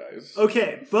chewed ice.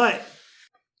 okay, but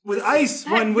with ice,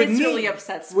 That one would viscerally need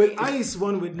upsets me. with ice,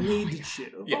 one would need to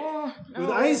chew. Yeah. Oh, no. With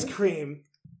ice cream,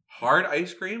 Hard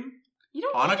ice cream? You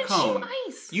don't on need a to cone. chew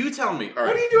ice. You tell me. All What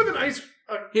right. do you do with an ice?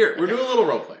 Here, we're doing a little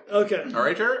role play. okay. All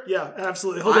right, Jared? Yeah,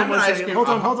 absolutely. Hold I'm on one an ice second. cream-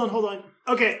 Hold on.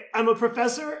 Okay, I'm a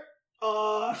professor,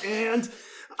 and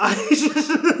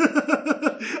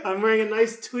I'm wearing a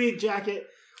nice tweed jacket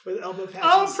with elbow Oh,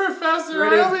 patches. Professor,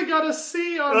 Ready? I only got a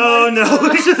C on Oh my no!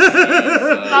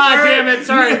 Ah, damn it.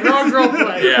 Sorry, wrong role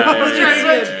play. Yeah, Let's yeah, try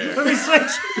yeah, it yeah, again. Let me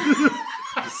switch.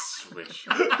 Switch.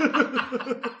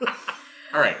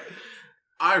 All right.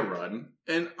 I run,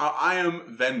 and I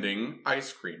am vending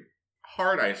ice cream.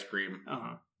 Hard ice cream.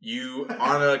 Uh-huh. You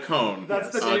on a cone. That's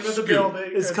the Yes. name of the Scoop.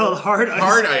 building. It's called hard ice.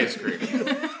 Hard ice cream.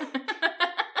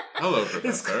 Hello,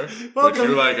 Professor. Would welcome.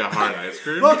 you like a hard ice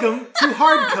cream? Welcome to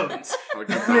Hard Cones. Like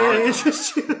a May I hard,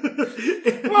 interest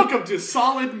you? Welcome to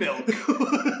Solid Milk.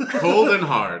 cold and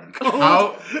hard.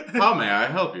 How may I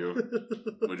help you?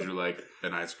 Would you like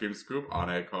an ice cream scoop on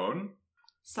a cone?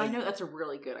 Side note, that's a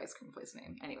really good ice cream place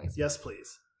name. Anyways. Yes,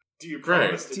 please. Do you Great.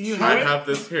 promise to Do you chew I it? have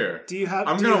this here. Do you have?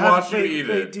 I'm do gonna you have- watch you wait, eat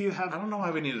wait, it. Do you I have? don't know why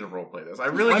we needed to roleplay this. I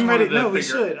really I'm just ready. wanted to No, we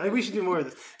figure- should. We should do more of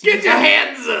this. Do Get you your have-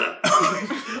 hands up!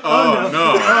 Oh,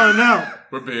 no. Oh no!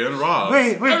 We're being robbed.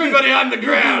 Wait. Everybody on the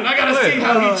ground. I gotta see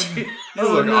how Oh. you chew. You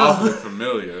Oh, look no. awfully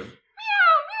familiar.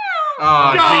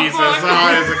 Oh, No, Jesus. fuck.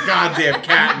 Oh, there's a goddamn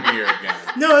cat in here again.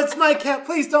 No, it's my cat.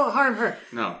 Please don't harm her.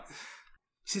 No.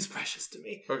 She's precious to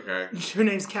me. Okay. Her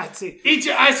name's Catsy. Eat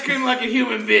your ice cream like a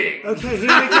human being. Okay, here we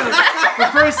go.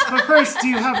 But first, do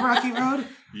you have Rocky Road?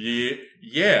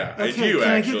 Yeah, I Okay, do can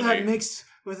actually. I get that mixed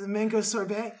with a mango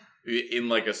sorbet? In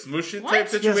like a smooshy What? type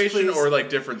Yes, situation, please. or like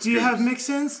different. Do you scoops? have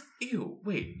mix-ins? Ew!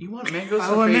 Wait, you want mango I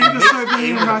sorbet? want mango mixed sorbet in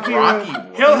and with Rocky Rocky Road.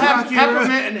 Road? He'll have Rocky peppermint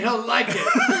Road. and he'll like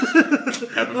it.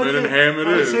 Peppermint and ham it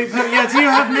Oh, is. yeah, do you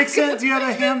have mix-in? Do you have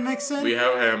a ham mix-in? We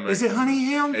have ham. Is it honey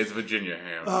ham? It's Virginia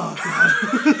ham. Oh,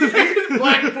 God.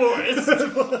 Black Forest.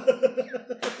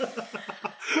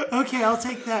 Okay, I'll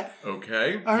take that.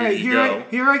 Okay. All right, here you go.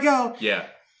 Here I go. Yeah.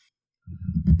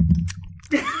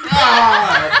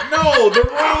 No, the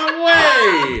wrong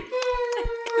way.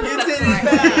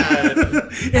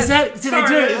 It's bad. Did I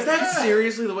do it? Is that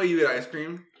seriously the way you eat ice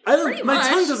cream? I don't. Pretty My much.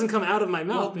 tongue doesn't come out of my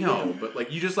mouth. Well, no, but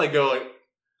like you just like go like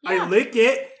I lick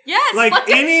it Yes. like a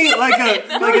goddamn.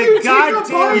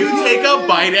 you take a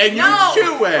bite and you No.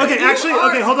 chew it. Okay, actually, are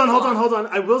okay, hold on.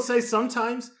 I will say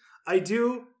sometimes I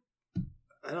do.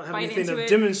 I don't have Bite anything into to it.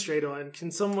 demonstrate on.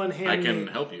 Can someone hand I me? can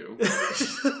help you. I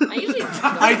usually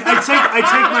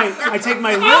I take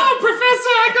my lip. Oh,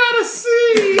 Professor, I gotta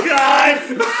see.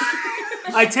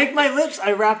 God. I take my lips.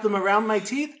 I wrap them around my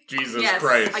teeth. Jesus Yes,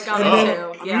 Christ. I got And it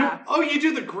then- too. Yeah. Oh, you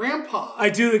do the grandpa. I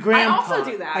do the grandpa. I also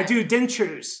do that. I do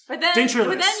dentures. But then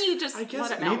you just I guess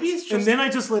let it melt. maybe it's just And then I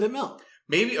just let it melt.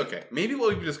 maybe what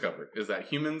we've discovered is that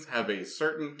humans have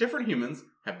different humans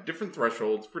have different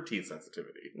thresholds for teeth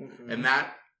sensitivity. And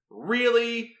that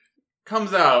really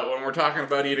comes out when we're talking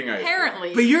about eating ice cream.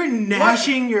 Apparently. But you're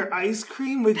gnashing your ice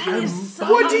cream with That your is so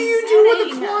What do you do with a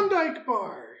upsetting. Klondike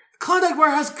bar? Klondike bar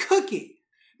has cookie.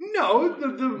 No,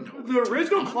 the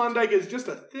original Klondike is just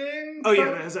a thin. Oh yeah,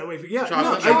 that has that way. Yeah,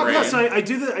 Chocolate no, membrane. so I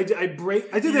do the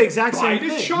exact same Bite a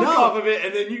thing. chunk off of it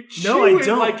and then you chew No, I it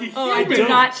don't. like a Oh, I human. do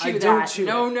not I chew don't that. chew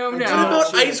No, it. no, I no. do What not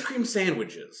about chew it. ice cream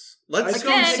sandwiches? Let's Ice go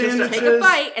cream Again, take a sandwiches. step. take a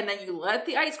bite and then you let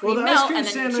the ice cream Well, the ice melt cream and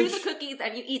then you sandwich- chew the cookies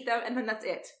and you eat them and then that's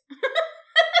it.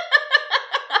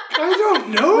 I don't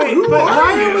know. Wait, Who but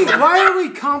are you? why are we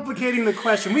complicating the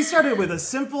question? We started with a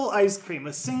simple ice cream,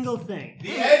 a single thing.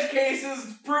 The edge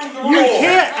cases prove the You rule.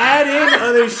 can't add in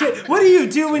other shit. What do you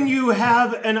do when you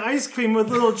have an ice cream with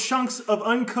little chunks of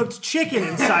uncooked chicken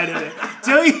inside of it?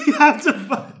 Do you have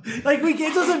to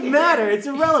it doesn't matter. It's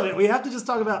irrelevant. We have to just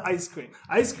talk about ice cream.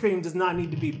 Ice cream does not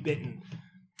need to be bitten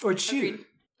or chewed.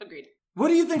 Agreed. What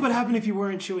do you think would happen if you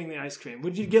weren't chewing the ice cream?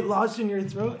 Would you get lodged in your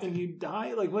throat and you'd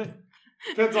die? Like what?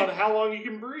 Depends on how long you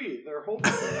can breathe or hold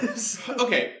it.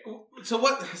 Okay, so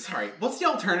what's the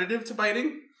alternative to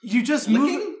biting? You just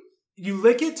Licking? move. You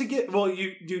lick it to get. Well,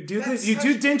 you do That's this. You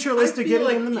do dentureless to get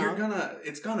it in the you're mouth.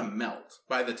 it's gonna melt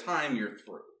by the time you're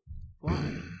through.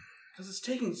 Why? Because it's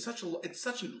taking such a It's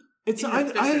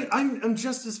inefficient. I'm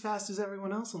just as fast as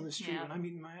everyone else on the street Yeah. when I'm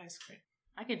eating my ice cream.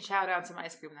 I can chow down some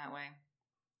ice cream that way.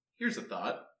 Here's a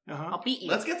thought. Uh-huh. I'll beat you.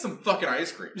 Let's get some fucking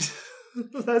ice cream,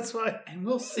 That's why and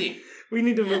we'll see. we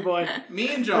need to move on. Me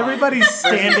and John. Everybody's versus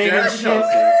standing Jared and shit.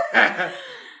 Chelsea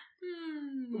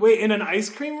Wait, in an ice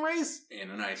cream race? in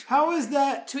an ice cream. How is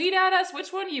that? Tweet at us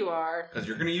which one you are. Because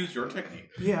you're gonna use your technique.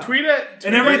 Yeah. Tweet it.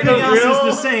 And everything else is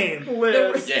the same.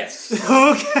 List. Yes.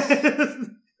 Okay.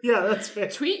 Yeah, that's fair.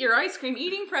 Tweet your ice cream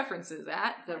eating preferences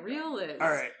at The Real Liz. All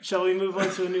right. Shall we move on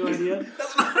to a new idea?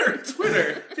 That's not her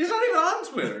Twitter. She's not even on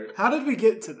Twitter. How did we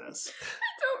get to this?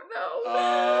 I don't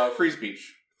know. Free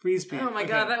speech. Free speech. Oh my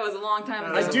Okay. god, that was a long time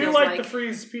ago. I I it do feels like the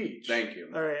free speech. Thank you.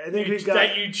 All right. I think we've got.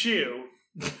 that you chew.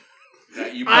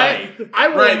 That you I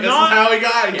will right, this not. is how we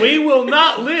got here. We will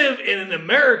not live in an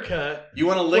America. You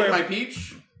want to lick Where- my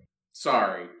peach?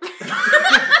 Sorry.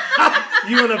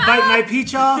 You want to bite my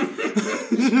peach off?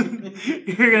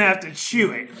 You're gonna have to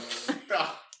chew it.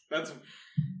 Oh, that's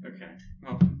okay.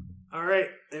 Well, All right.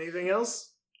 Anything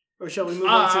else, or shall we move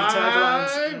on to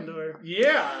taglines? And/or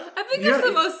Yeah. I think Yeah, that's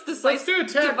the most Let's do a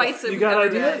tagline. divisive. you got an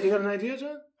ever idea? been. You got an idea,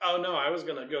 John? Oh no, I was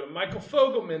gonna go to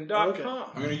michaelfogelman.com. Okay.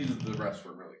 I'm gonna use the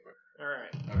restroom really quick. All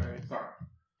right. Okay. Sorry.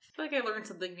 I feel like I learned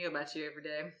something new about you every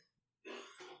day.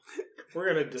 We're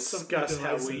gonna discuss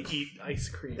how we divisive. eat ice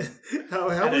cream. How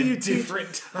at will a you teach?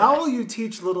 different time. How will you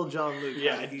teach little John Luke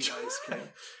Yeah. how to eat ice cream?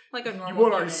 Like a You normal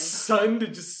want our human. son to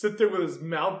just sit there with his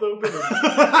mouth open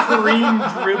and cream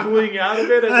dribbling out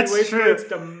of it as That's he waits true. for it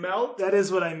to melt? That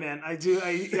is what I meant. I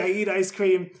eat ice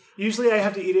cream. Usually I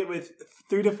have to eat it with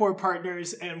 3 to 4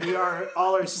 partners, and we are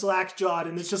all are slack jawed,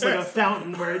 and it's just like a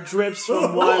fountain where it drips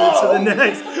from one to the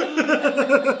next.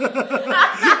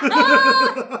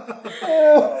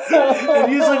 And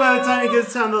usually by the time it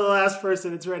gets down to the last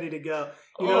person, it's ready to go.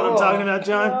 You know what I'm talking about,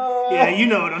 John? Yeah, you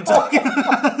know what I'm talking about.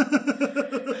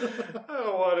 I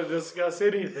don't want to discuss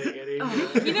anything anymore.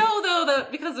 You know, though,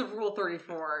 because of Rule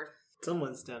 34.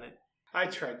 Someone's done it. I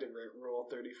tried to rent Rule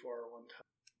 34 one time.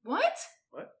 What?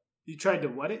 You tried to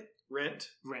what it? Rent?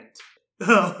 Rent.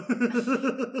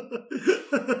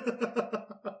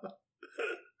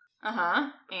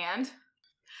 Oh. And?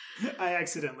 I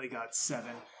accidentally got 7.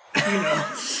 You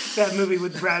know, that movie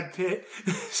with Brad Pitt,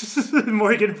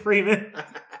 Morgan Freeman.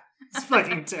 It's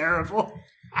fucking terrible.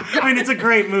 I mean, it's a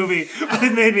great movie, but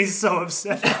it made me so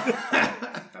upset.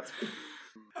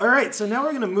 All right, so now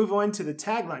we're going to move on to the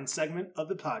tagline segment of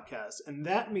the podcast, and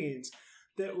that means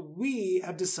that we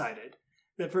have decided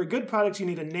that for a good product, you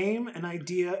need a name, an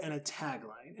idea, and a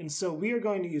tagline. And so we are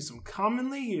going to use some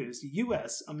commonly used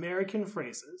U.S. American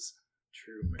phrases.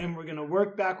 True, man. And we're going to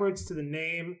work backwards to the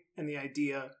name and the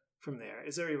idea from there.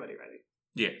 Is everybody ready?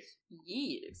 Yes.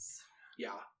 Yes.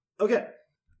 Yeah. Okay.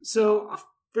 So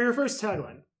for your first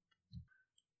tagline,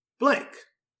 blank.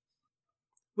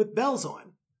 With bells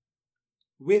on.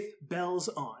 With bells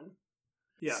on.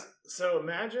 Yeah. So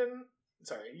imagine...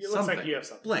 Sorry, it looks like you have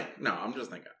something. Blank. No, I'm just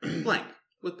thinking. Blank.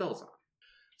 With bells on.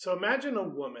 So imagine a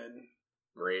woman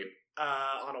Great.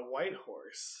 on a white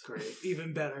horse. Great.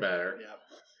 Even better. Better. Yep.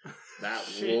 That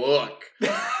She- look.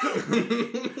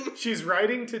 She's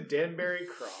riding to Danbury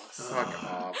Cross. Fuck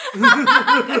off.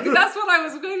 That's what I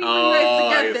was waiting for you guys to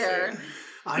I get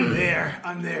see. there.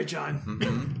 I'm there, John.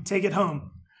 Mhm. Take it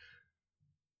home.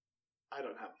 I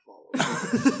don't have a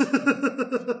follow-up.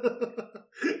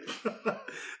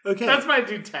 Okay. That's my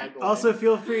new tagline. Also,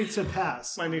 feel free to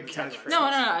pass. My new on the catchphrase. tagline.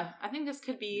 No. I think this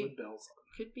could be with bells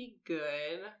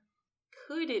good.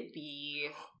 Could it be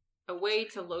a way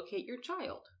to locate your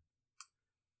child?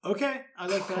 Okay, I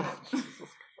like on. that. Jesus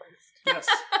Christ. Yes.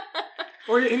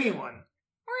 Or anyone.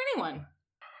 Or anyone.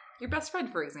 Your best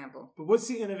friend, for example. But what's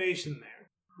the innovation there?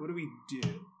 What do we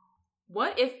do?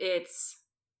 What if it's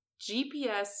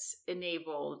GPS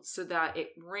enabled so that it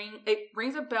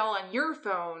rings a bell on your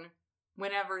phone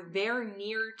whenever they're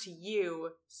near to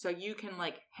you, so you can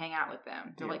like hang out with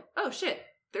them? They're Yeah. like, oh shit,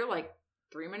 they're like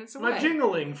 3 minutes away. My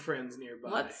jingling friends nearby.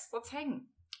 Let's hang.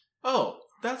 Oh,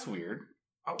 that's weird.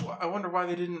 I wonder why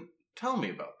they didn't tell me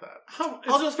about that. How,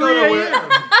 I'll it's just go 3 to where a.m.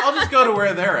 I'll just go to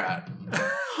where they're at.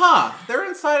 Huh? They're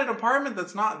inside an apartment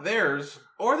that's not theirs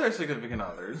or their significant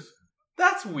others.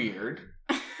 That's weird.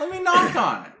 Let me knock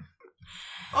on it.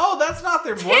 Oh, that's not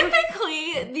their boyfriend.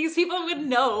 Typically, these people would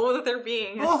know that they're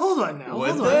being. Well, hold on now.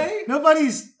 Would hold they?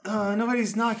 On.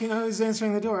 Nobody's knocking. Nobody's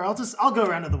answering the door. I'll go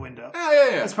around to the window.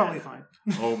 Yeah. That's probably fine.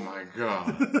 Oh my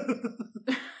god.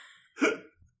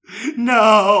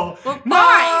 No. Well, fine. Ruin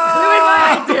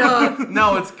my idea.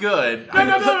 No, it's good. No.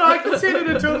 I can see it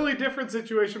in a totally different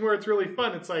situation where it's really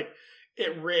fun. It's like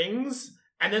it rings,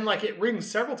 and then like it rings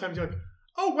several times. You're like,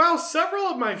 oh wow, several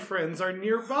of my friends are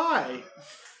nearby.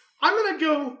 I'm gonna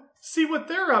go see what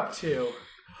they're up to.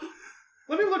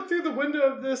 Let me look through the window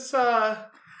of this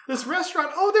this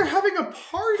restaurant. Oh, they're having a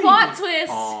party. Plot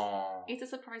twist. Oh. It's a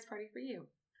surprise party for you.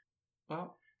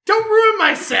 Well, Don't ruin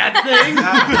my sad thing.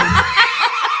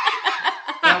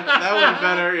 that would be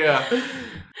better, yeah.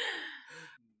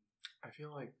 I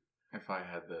feel like if I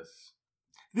had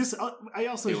this, I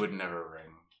also it would never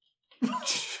ring.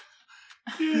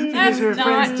 That's your not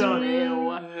friends don't. true.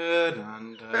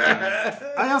 Dun, dun.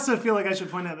 I also feel like I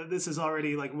should point out that this is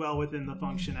already like well within the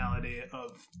functionality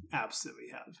of apps that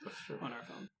we have That's true. on our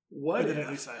phone. What Or that if?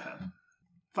 at least I have.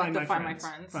 Find The my Find My friends.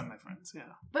 Friends? Find my friends. Yeah.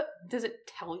 But does it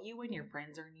tell you when your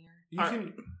friends are near? You Alright.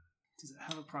 can. Does it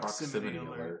have a proximity,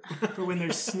 Proximity alert alert. for when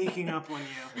they're sneaking up on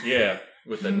you? Yeah,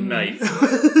 with a knife.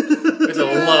 It's a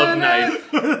love knife.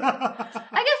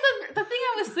 I guess the thing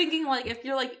I was thinking, like, if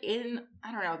you're like in,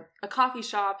 I don't know, a coffee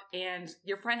shop and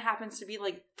your friend happens to be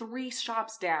like 3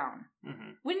 shops down,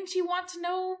 Mhm. wouldn't you want to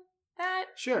know that?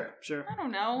 Sure. I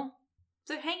don't know. It's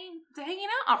a hanging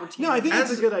out opportunity. No, I think As-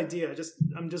 it's a good idea.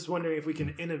 I'm just wondering if we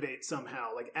can innovate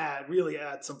somehow, like really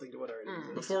add something to what already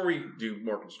exists. Before we do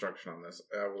more construction on this,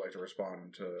 I would like to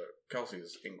respond to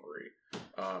Kelsey's inquiry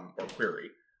or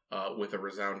query with a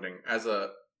resounding, as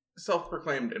a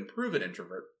self-proclaimed and proven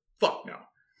introvert, fuck no.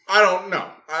 I don't know.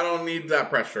 I don't need that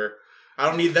pressure. I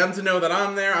don't need them to know that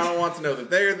I'm there. I don't want to know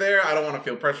that they're there. I don't want to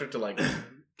feel pressure to like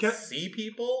see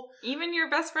people. Even your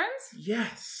best friends?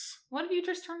 Yes. What if you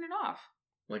just turned it off?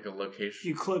 Like a location.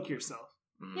 You cloak yourself.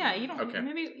 Yeah, you don't. Okay.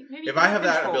 Maybe. If I have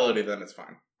that ability, then it's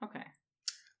fine. Okay,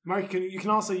 Mark, you can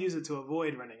also use it to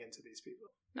avoid running into these people.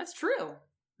 that's true.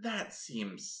 That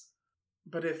seems.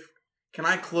 But if. Can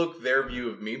I cloak their view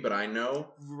of me, but I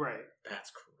know? Right.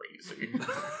 That's crazy.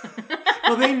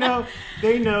 Well, they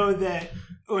know that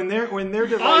when their On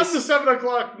device. the 7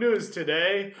 o'clock news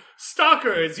today,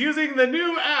 Stalker is using the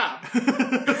new app.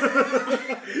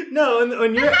 No,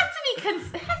 when It you're.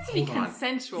 has to be Hold on.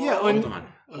 consensual. Yeah, Hold when- on.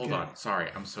 Hold Okay. on. Sorry.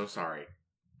 I'm so sorry.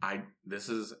 This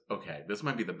is okay. This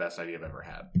might be the best idea I've ever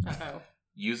had. Uh-oh.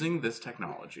 Using this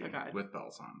technology Okay. with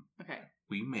bells on, Okay.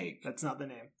 we make That's not the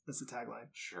name. That's the tagline.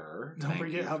 sure. Don't thank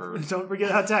forget you how. for- Don't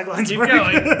forget how taglines Keep work.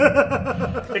 going.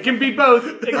 It can be both.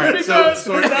 It can All right, be so, both.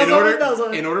 so Bells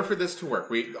on. in order for this to work,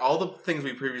 all the things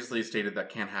we previously stated that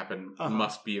can't happen Uh-huh.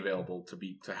 must be available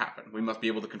to happen. We must be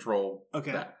able to control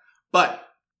Okay. that. But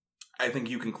I think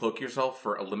you can cloak yourself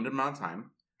for a limited amount of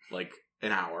time, like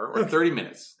an hour or Okay. 30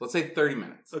 minutes. Let's say 30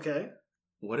 minutes. Okay.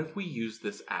 What if we use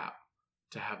this app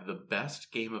to have the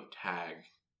best game of tag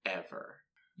ever.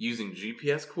 Using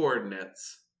GPS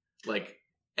coordinates, like,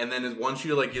 and then once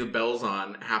you, like, the bells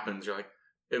on happens, you're like,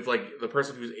 if, like, the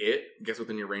person who's gets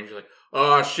within your range, you're like,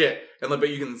 oh, shit. And, like, but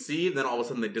you can see, then all of a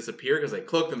sudden they disappear because they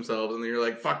cloak themselves, and then you're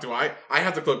like, fuck, I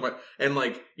have to cloak my... And,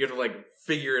 like, you have to, like,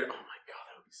 figure it... Oh, my God,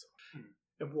 that would be so...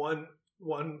 And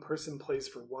one person plays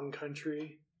for one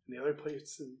country, and the other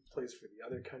person plays for the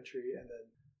other country, and then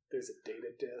there's a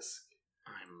data disk.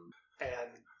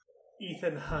 And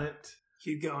Ethan Hunt...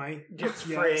 Keep going. Gets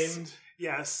Yes. framed.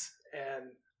 Yes.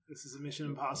 And... This is a Mission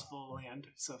Impossible land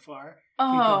so far.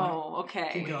 Oh, okay.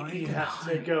 Keep going. You have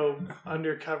to go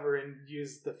undercover and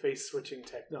use the face switching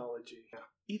technology.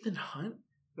 Ethan Hunt?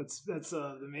 That's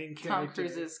the main character. Tom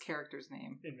Cruise's character's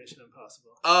name. In Mission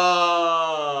Impossible.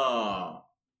 Oh!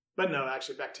 But no,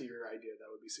 actually, back to your idea, that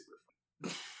would be super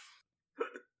fun.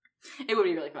 It would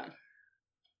be really fun.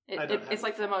 It's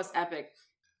like the most epic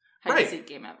hide-and-seek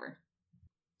game ever.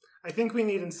 I think we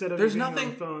need, instead of There's being nothing...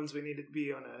 on phones, we need it to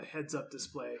be on a heads-up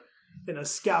display. In a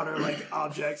scouter-like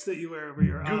objects that you wear over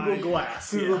your eye. Google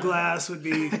Glass. Google Glass would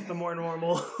be a more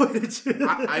normal way to...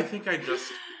 I think I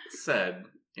just said,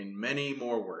 in many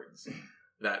more words,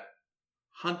 that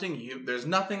hunting... There's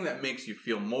nothing that makes you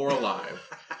feel more alive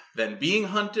than being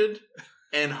hunted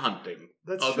and hunting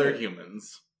other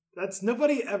humans.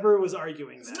 Nobody ever was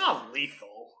arguing that. It's not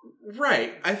lethal.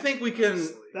 Right. I think we can...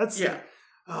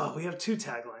 We have 2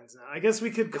 taglines now. I guess we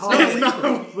could call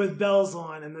it with bells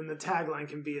on, and then the tagline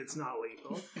can be "It's not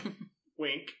legal."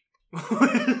 Wink.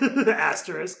 The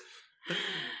asterisk.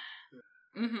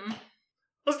 Mm-hmm.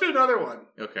 Let's do another one.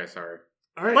 Okay, sorry.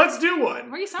 All right. Let's do one.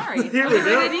 Why are you sorry? Here That was we a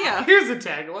go. great idea. Here's a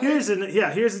tagline.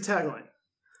 Here's a tagline.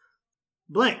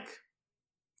 Blank.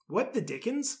 What the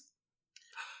dickens?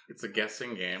 It's a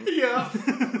guessing game. Yeah.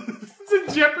 It's a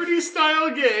Jeopardy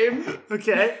style game.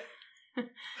 Okay.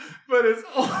 But it's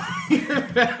only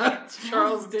about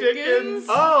Charles Dickens.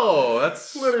 Oh,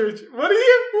 that's... Literature.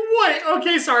 What?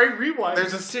 Okay, sorry, rewind.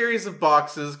 There's a series of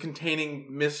boxes containing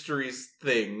mysteries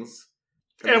things.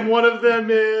 And one of them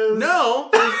is... No!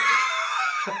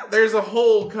 There's a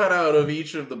hole cut out of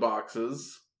each of the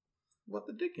boxes. What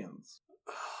the dickens?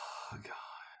 Oh,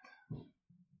 God.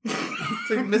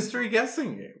 It's a mystery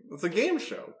guessing game. It's a game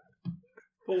show.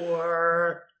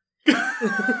 For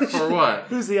what?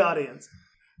 Who's the audience?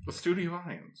 The studio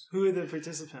audience. Who are the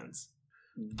participants?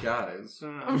 Guys.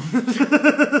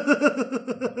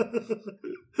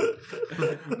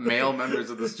 Male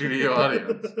members of the studio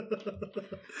audience.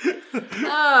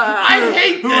 I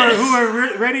hate this! Who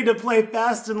are ready to play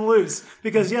fast and loose.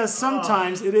 Because, yes,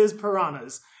 sometimes it is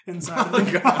piranhas inside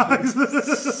of the box.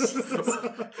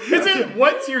 Is it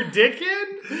What's Your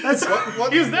Dickin? That's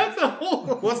What? Is that the whole...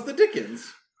 What's the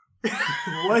dickens?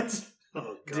 What?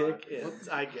 Oh, God. Dickens.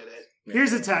 I get it.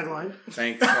 Here's a tagline.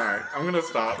 Thanks. Alright, I'm gonna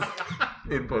stop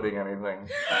inputting anything.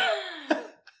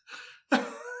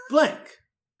 Blank.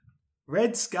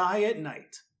 Red sky at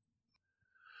night.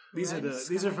 These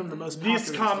are from the most popular.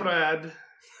 This comrade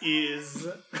is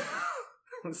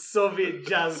Soviet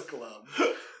Jazz Club.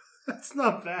 That's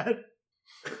not bad.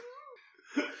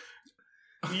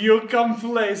 You can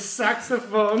play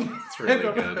saxophone. It's really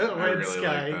good. I Red really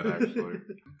sky. like that, actually.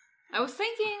 I was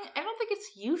thinking, I don't think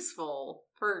it's useful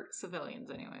for civilians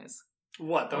anyways.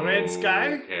 What, the red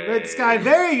sky? Okay. Red sky,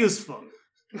 very useful.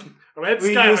 Red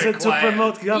We sky use it to required.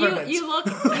 promote government. You use your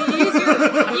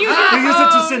We use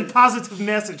it to send positive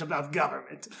message about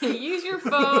government. You use your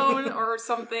phone or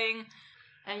something,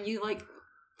 and you like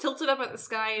tilt it up at the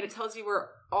sky, and it tells you where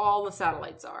all the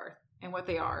satellites are and what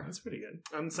they are. That's pretty good.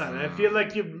 I'm sorry, I feel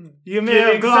like You may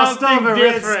have glossed something over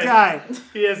different. red sky.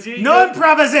 Yes, No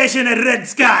improvisation at red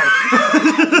sky.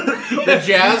 The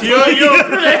jazz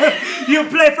You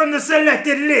play from the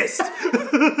selected list.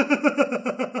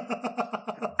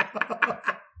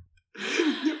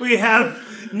 We have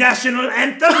national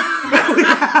anthem.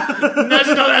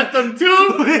 National Anthem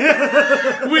 2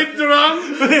 with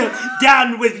drum.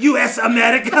 Down with U.S.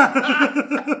 America.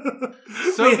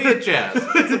 Soviet jazz.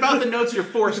 It's about the notes you're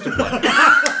forced to play.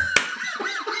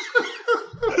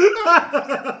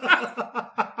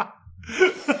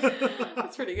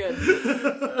 That's pretty good.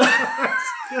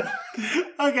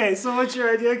 Okay, so what's your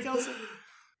idea, Kelsey?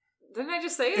 Didn't I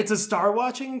just say it? It's a star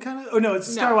watching kind of. Oh no, it's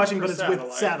star watching, but it's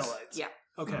with satellites. Yeah.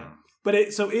 Okay, but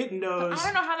it knows. I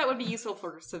don't know how that would be useful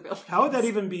for civilians. How would that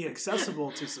even be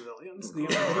accessible to civilians?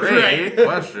 Great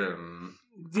question.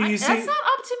 Do you see? That's not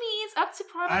up to me. It's up to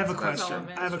product I have a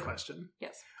development. question.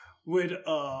 Yes. Would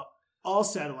all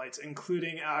satellites,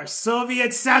 including our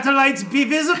Soviet satellites, be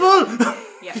visible?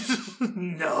 Yes.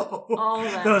 No. All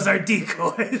of them. Those are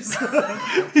decoys.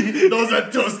 Those are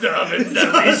toaster ovens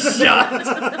that we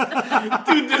shot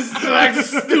to distract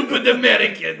stupid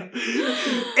American.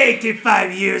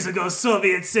 85 years ago,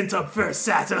 Soviets sent up first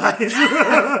satellite.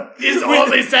 His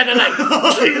only satellite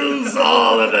kills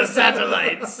all of the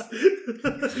satellites.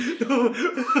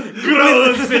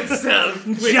 Grows itself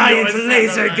with Giant your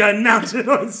laser satellite. gun mounted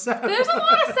on satellite. There's a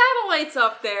lot of satellites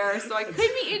up there, so I could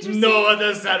be interested. No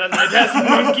other satellite has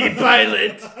monkey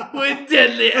pilot with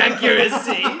deadly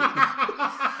accuracy.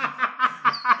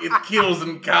 It kills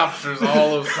and captures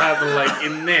all of satellite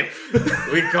in net.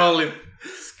 We call it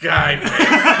Skynet.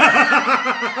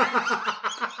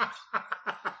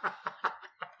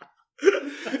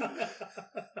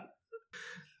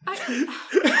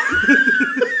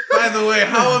 By the way,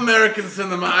 how American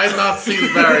cinema I've not seen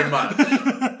very much.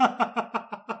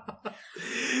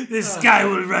 The sky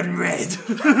will run red.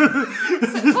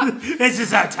 This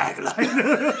is our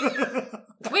tagline.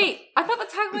 Wait, I thought the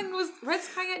tagline was Red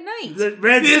Sky at Night. The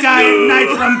red sky at night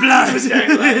from blood.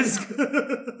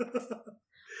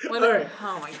 What All right.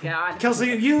 Oh my god. Kelsey,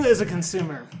 you as a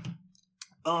consumer,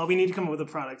 we need to come up with a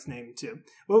product name too.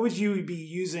 What would you be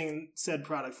using said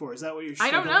product for? Is that what you're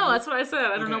I don't struggling know. with? That's what I said.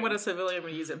 I don't know Okay. what a civilian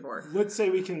would use it for. Let's say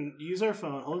we can use our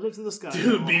phone, hold it to the sky.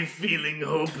 To be feeling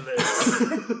hopeless.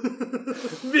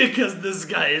 Because the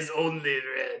sky is only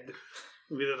red.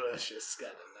 With Russia's sky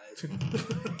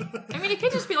tonight. I mean, it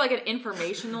could just be like an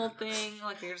informational thing.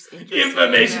 Like you're just interested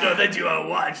Informational in that you are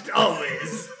watched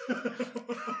always.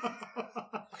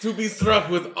 To be struck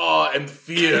with awe and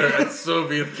fear at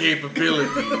Soviet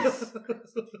capabilities.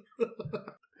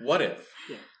 What if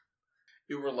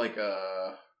you were like there's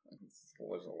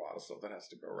a lot of stuff that has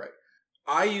to go right.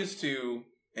 I used to,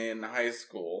 in high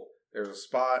school, there's a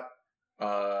spot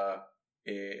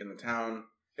in the town.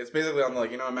 It's basically on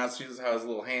in Massachusetts how it has a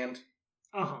little hand.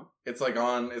 Uh-huh. It's like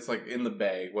in the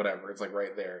bay, whatever. It's like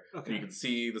right there. Okay. You can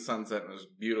see the sunset and it was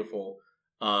beautiful.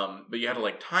 But you had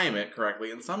to time it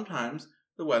correctly, and sometimes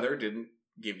the weather didn't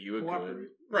give you a good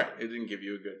right. It didn't give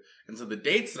you a good, and so the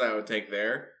dates that I would take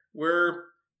there were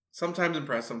sometimes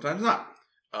impressed, sometimes not.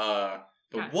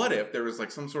 But what if there was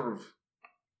some sort of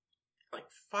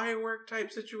firework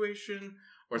type situation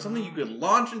or something you could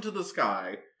launch into the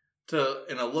sky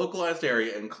in a localized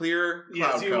area and clear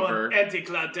cloud cover.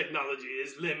 Anti-cloud technology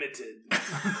is limited.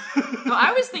 No,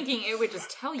 I was thinking it would just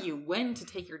tell you when to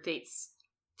take your dates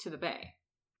to the bay.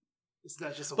 Is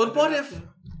that just a But what weather if thing?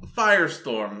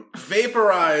 firestorm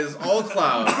vaporize all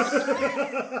clouds,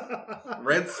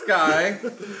 red sky?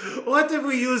 What if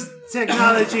we use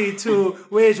technology to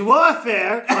wage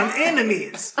warfare on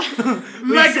enemies?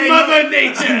 Like Mother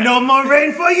Nature. No more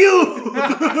rain for you.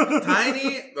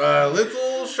 Tiny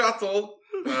little shuttle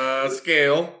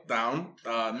scale down,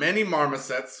 many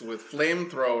marmosets with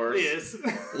flamethrowers, Yes.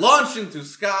 launch into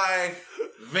sky,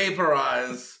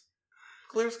 vaporize,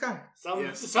 clear sky.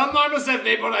 Some marmoset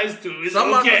vaporized too. Is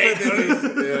Some okay.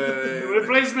 marmosets,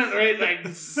 Replacement rate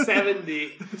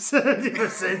 70.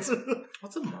 70%.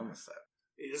 What's a marmoset?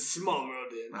 It's a small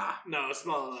rodent. Ah. No, a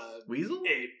small Weasel?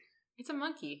 ape. It's a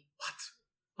monkey.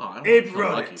 Oh, I don't Ape know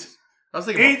rodent. monkeys. I was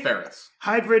thinking about ferrets.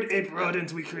 Hybrid ape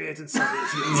rodent we created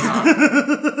Soviet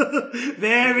Union.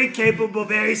 Very capable,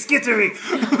 very skittery.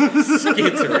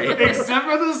 Skittery. Except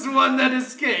for this one that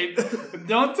escaped.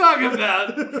 Don't talk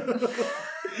about.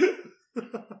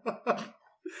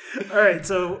 Alright,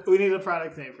 so we need a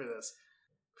product name for this.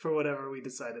 For whatever we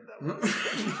decided that was.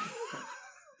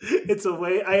 It's a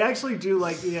way. I actually do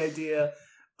like the idea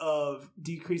of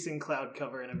decreasing cloud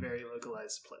cover in a very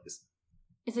localized place.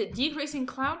 Is it decreasing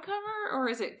cloud cover or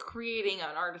is it creating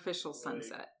an artificial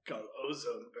sunset? Called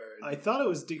ozone burn. I thought it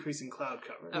was decreasing cloud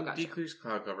cover. Oh, gotcha. Decrease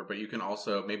cloud cover, but you can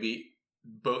also maybe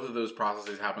both of those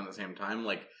processes happen at the same time.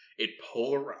 I don't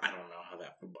know how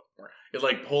that would work. It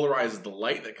polarizes the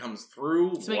light that comes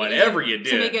through To make whatever it, you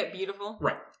did. To make it beautiful?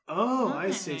 Right. Oh,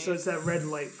 I see. So it's that red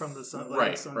light from the sun.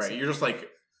 Right. sunset. Right. You're just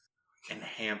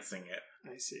enhancing it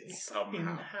I see.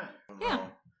 somehow. Yeah.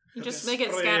 You just make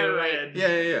it Spray scatter right. red. Yeah.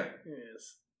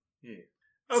 Yes. Yeah.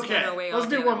 Okay, Scatter away let's all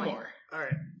do the one other way. more. All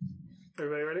right.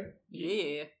 Everybody ready?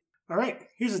 Yeah. All right.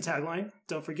 Here's a tagline.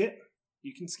 Don't forget,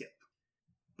 you can skip.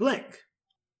 Blank.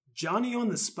 Johnny on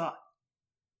the spot.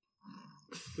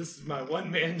 This is my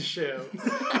one-man show.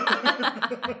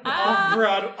 Ah.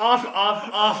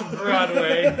 Off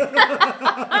Broadway.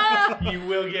 You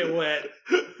will get wet.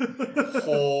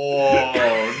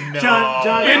 Oh no!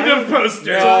 John, End of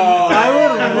poster.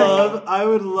 No. I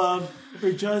would love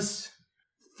for just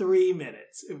 3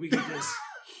 minutes if we could just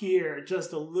hear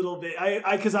just a little bit.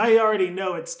 Because I already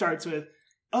know it starts with,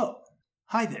 "Oh,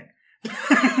 hi there."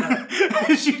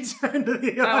 As you turn to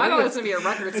the Oh, I thought it was audience. going to be a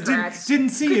record I scratch. didn't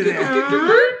see you there.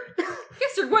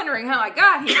 Guess you're wondering how I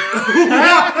got here.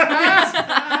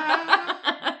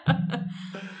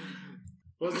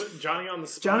 Was it Johnny on the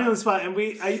spot? Johnny on the spot,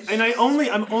 and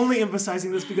I'm only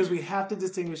emphasizing this because we have to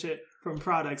distinguish it from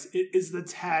products. It is the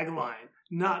tagline,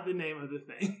 not the name of the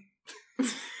thing.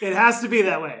 It has to be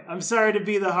that way. I'm sorry to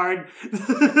be the hard. Johnny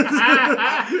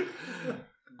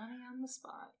on the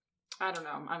spot. I don't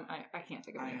know. I can't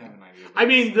think of I anything. have an idea. I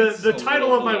mean, the It's a title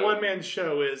little of my blue. one-man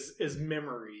show is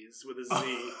Memories with a Z. I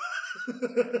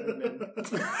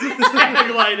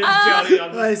Tagline is Johnny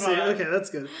on the see. spot. Okay, that's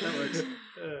good. That works.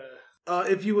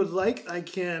 If you would like, I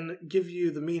can give you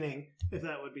the meaning, if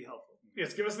that would be helpful.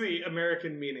 Yes, give us the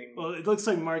American meaning. Well, it looks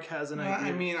like Mark has an idea.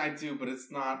 I mean, I do, but it's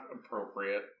not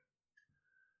appropriate.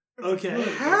 Okay.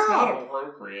 It's not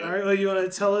appropriate. All right. Well, you want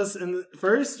to tell us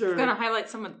first, or It's going to highlight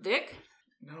someone's dick?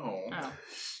 No. Oh.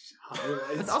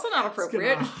 highlights? It's also not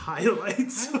appropriate. It's gonna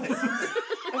highlights. I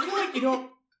feel like you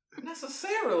don't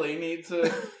necessarily need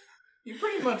to. You're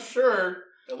pretty much sure,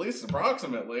 at least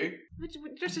approximately.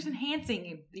 We're just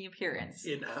enhancing the appearance.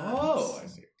 Oh, I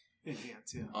see.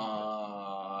 Enhance, yeah.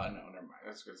 No, never mind.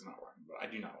 That's good. It's not working. But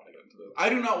I do not want to get into this. I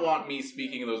do not want me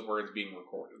speaking of those words being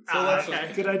recorded. So let's okay.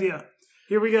 just. Good idea.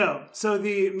 Here we go. So the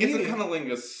It's meaning. a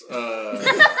cunnilingus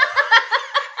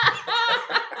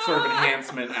sort of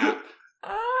enhancement app.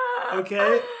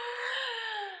 Okay.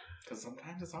 Because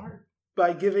sometimes it's hard.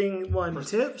 By giving one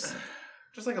tips.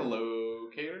 Just like a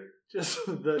locator. Just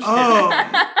the Oh,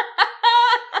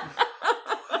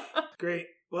 great.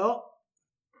 Well,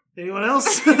 anyone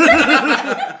else?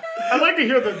 I'd like to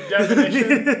hear the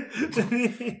definition.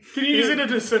 Can you use it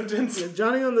in a sentence? Yeah,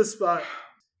 Johnny on the spot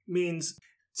means,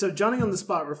 so Johnny on the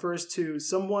spot refers to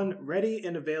someone ready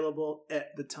and available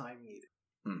at the time needed.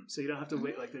 So you don't have to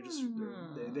wait, like they're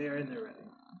there and they're ready.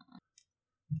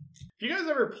 Have you guys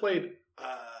ever played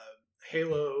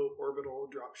Halo Orbital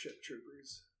Dropship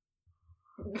Troopers?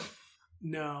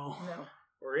 No. No.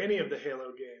 Or any of the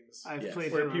Halo games I've Yes.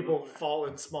 played where Halo people before. fall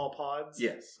in small pods?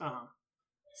 Yes. Uh-huh.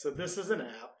 So this is an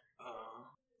app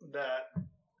that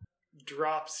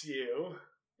drops you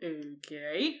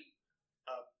Okay.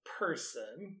 a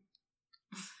person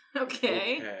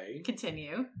Okay. Okay.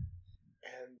 Continue.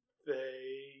 and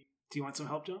they... Do you want some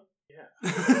help, John? Yeah.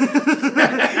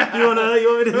 you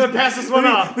want me to Pass this one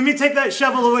off. Let me take that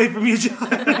shovel away from you, John.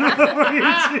 Before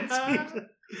you succeed.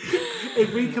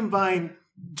 If we combine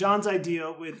John's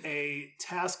idea with a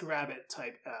TaskRabbit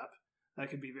type app, that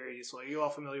could be very useful. Are you all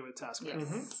familiar with TaskRabbit?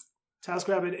 Yes.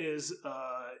 TaskRabbit is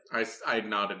I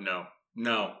nodded no.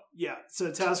 No. yeah.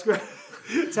 So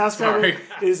TaskRabbit Sorry.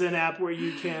 is an app where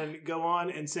you can go on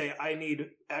and say, I need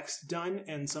X done,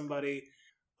 and somebody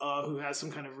who has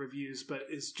some kind of reviews, but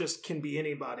can be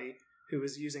anybody who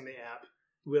is using the app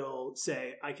will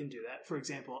say, I can do that. For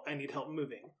example, I need help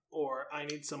moving, or I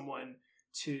need someone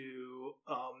to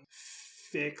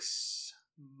fix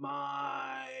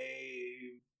my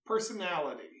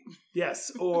Personality.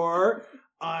 yes, or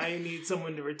I need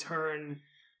someone to return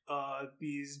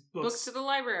these Books to the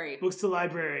library. books to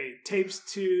library, tapes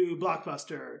to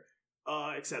Blockbuster,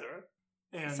 etc.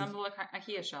 And Some like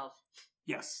IKEA shelf.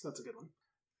 yes, that's a good one.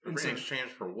 In And so-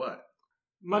 exchange for what?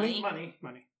 money. Money.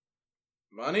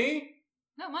 Money?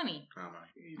 No money. Oh,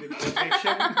 money. You did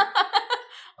eviction.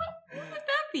 What would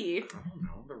that be? I don't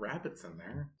know. The rabbit's in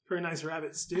there. For a nice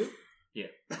rabbit stew. Yeah.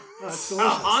 Oh, it's A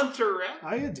delicious. haunter rat.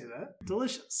 I could do that.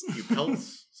 Delicious. You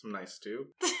pelts. Some nice stew.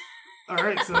 All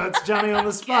right, so that's Johnny on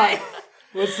the spot. Okay.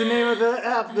 What's the name of the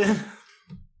app then?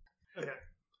 Okay,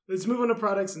 let's move on to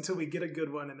products until we get a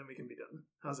good one, and then we can be done.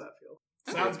 How's that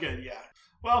feel? Sounds good, yeah.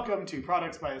 Welcome to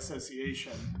Products by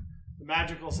Association, the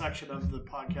magical section of the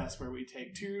podcast where we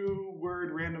take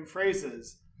 2-word random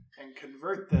phrases and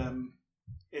convert them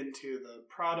into the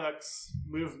products,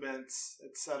 movements,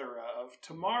 etc. of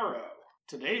tomorrow.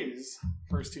 Today's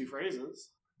first 2 phrases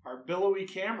are billowy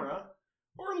camera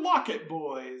or locket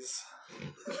boys.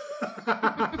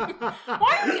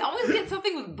 Why do we always get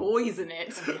something with boys in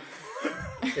it?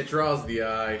 It draws the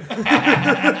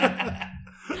eye.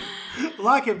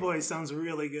 Locket Boy sounds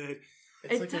really good.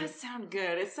 It does sound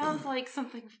good. It sounds like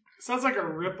something. Sounds like a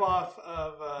ripoff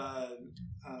of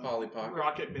Polly Pocket.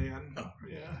 Rocket Man. Oh.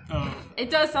 Yeah. It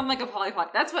does sound like a Polly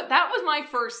Pocket. That was my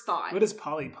first thought. What is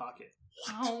Polly Pocket?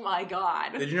 Oh my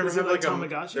god! Did you never Is it have like like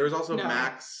Tamagotchi? There was also No.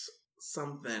 Max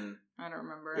something. I don't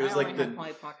remember. It was I like only had the-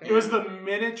 Polly Pocket. It was the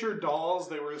miniature dolls.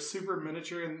 They were super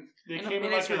miniature, and they in a came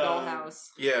in like miniature a dollhouse.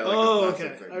 Yeah. Like Oh, a okay.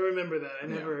 plastic I thing. remember that. I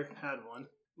never had one.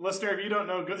 Listener, if you don't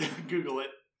know, Google it.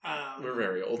 We're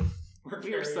very old.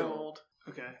 We're so old.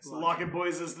 Okay. So Locket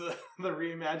Boys is the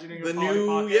reimagining The of Polly new,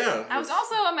 Pocket. yeah. I was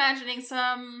also imagining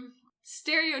some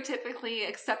stereotypically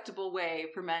acceptable way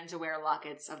for men to wear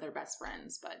lockets of their best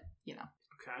friends, but you know,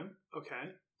 Okay.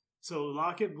 So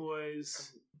Locket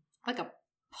Boys. like a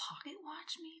pocket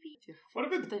watch, maybe. What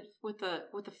if it? With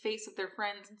the face of their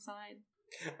friends inside.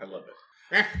 I love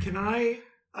it. Can I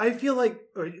feel like.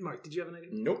 Or Mark, did you have an idea?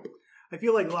 Nope. I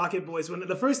feel like Locket Boys. When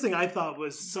the first thing I thought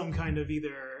was some kind of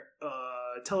either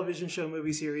television show,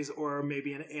 movie series, or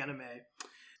maybe an anime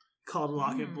called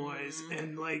Locket Boys,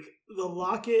 and like the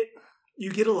locket,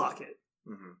 you get a locket.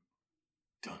 Mm-hmm.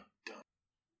 Dun dun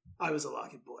I was a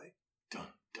Locket boy, dun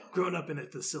dun. grown up in a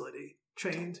facility,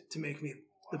 trained to make me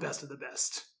the best of the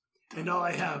best, and all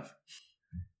I have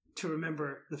to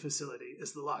remember the facility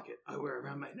is the locket I wear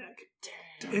around my neck.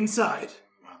 Inside,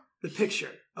 the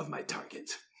picture of my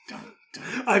target.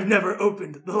 I've never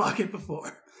opened the locket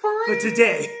before, but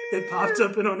today it popped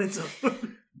open on its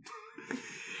own.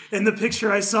 And the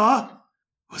picture I saw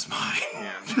was mine.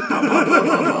 Yeah.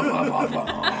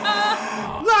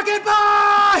 Locket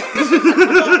boy!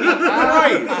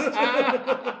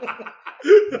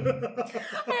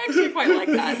 I actually quite like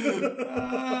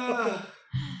that.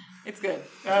 It's good.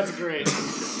 That's great.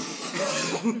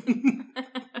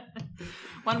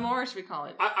 One more, or should we call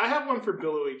it? I have one for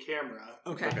Billowy Camera.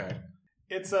 Okay.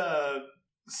 It's a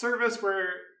service where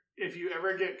if you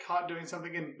ever get caught doing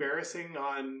something embarrassing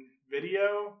on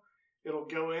video, it'll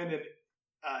go in and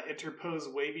interpose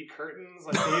wavy curtains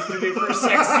like they used to do for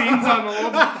sex scenes on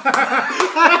old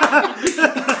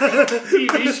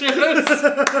TV shows.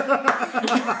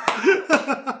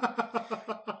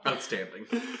 Outstanding.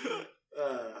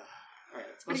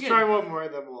 Alright, let's try one more,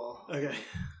 then we'll... Okay.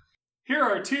 Here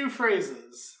are two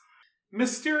phrases.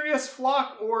 Mysterious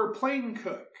flock or plain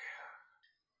cook?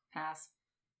 Pass.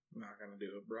 I'm not gonna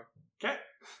do it, bro. Okay.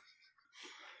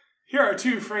 Here are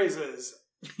two phrases.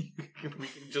 We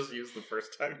can just use the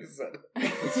first time you said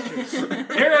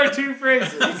it. Here are two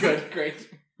phrases. Good, great.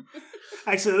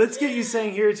 Actually, let's get you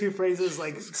saying here are two phrases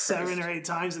like 7 or 8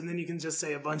 times, and then you can just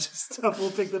say a bunch of stuff.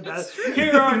 We'll pick the best.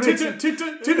 Here are two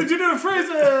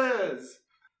phrases.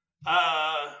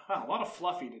 Wow, a lot of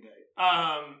fluffy today.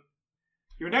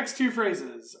 Your next two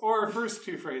phrases, or first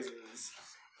two phrases,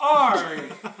 are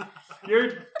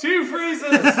your two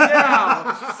phrases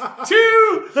now.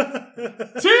 Two phrases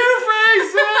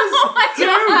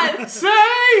to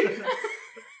say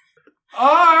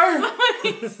are.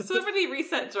 Somebody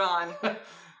reset John. All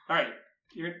right,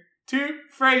 your two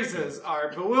phrases are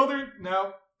bewildered.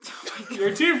 No.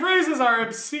 Your two phrases are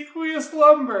obsequious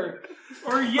lumber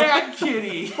or yak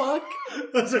kitty. Fuck.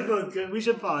 Those are both good. We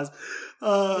should pause. How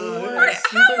are those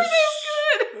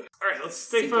good? All right, let's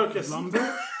stay focused.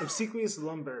 Lumber? Obsequious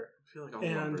lumber. I feel like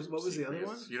And lumber's what was the other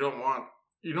obsequious. one?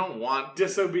 You don't want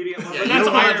Disobedient lumber. Yeah, you That's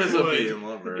don't want ironwood. disobedient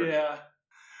lumber. Yeah.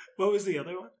 What was the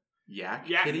other one? Yak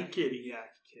Yak kitty? kitty.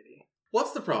 Yak kitty.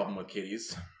 What's the problem with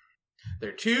kitties?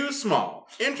 They're too small.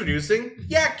 Introducing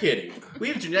Yak Kitty.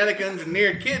 We've genetic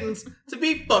engineered kittens to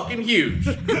be fucking huge.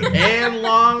 And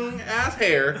long ass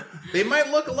hair. They might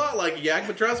look a lot like a yak,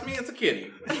 but trust me, it's a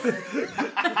kitty.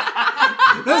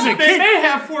 Those are They may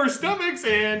have 4 stomachs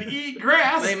and eat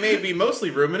grass. They may be mostly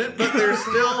ruminant, but they're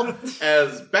still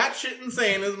as batshit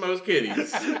insane as most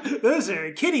kitties. Those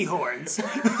are kitty horns.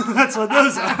 That's what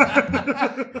those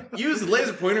are. Use the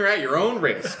laser pointer at your own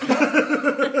risk.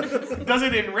 Does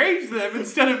it enrage them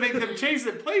instead of make them chase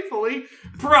it playfully?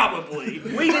 Probably.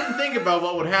 We didn't think about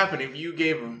what would happen if you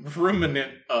gave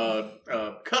ruminant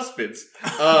cuspids.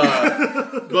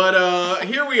 But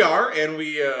here we are, and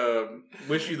we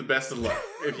wish you the best of luck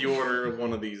if you order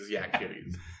one of these yak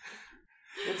kitties.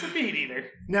 It's a meat eater.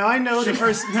 Now I know the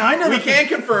first. Now I know We can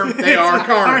confirm they are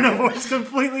carnivores. Carnivores,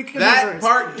 completely That carnivores.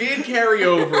 part did carry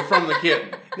over from the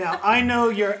kitten. Now I know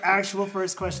your actual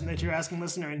first question that you're asking,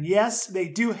 listener, and yes, they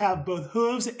do have both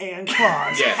hooves and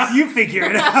claws. Yes. You figure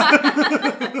it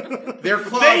out. Their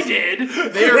claws. They did.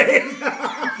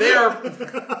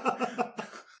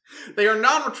 They are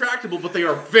non-retractable, but they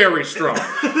are very strong.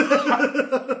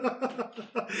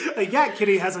 A yak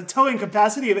kitty has a towing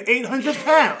capacity of 800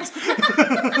 pounds.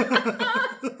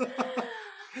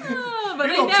 But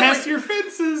It'll test your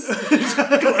fences.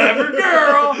 Clever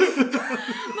girl.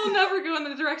 They'll never go in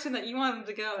the direction that you want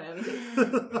them to go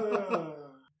in.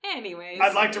 Anyways.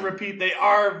 I'd like to repeat, they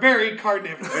are very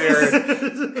carnivorous.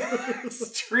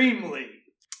 Extremely.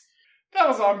 That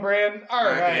was on brand. All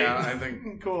right. Yeah, I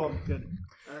think. Cool. Good.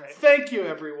 All right. Thank you,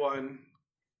 everyone.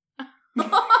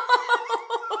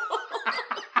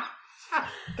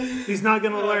 He's not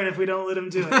going to learn if we don't let him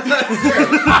do it.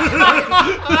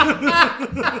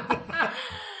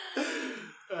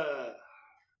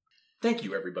 thank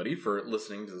you, everybody, for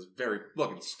listening to this very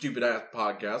fucking stupid-ass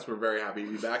podcast. We're very happy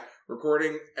to be back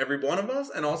recording, every one of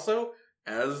us, and also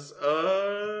as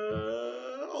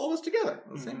all of us together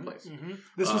in the same place. Mm-hmm.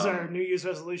 This was our New Year's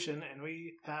resolution, and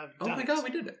we have done my God,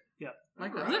 we did it. Yeah. My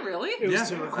God. Was it really? It was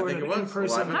to record an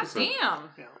in-person. God damn.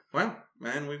 Yeah. Well,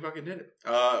 man, we fucking did it.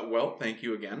 Well, thank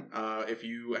you again. If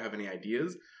you have any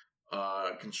ideas,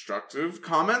 constructive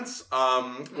comments,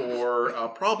 or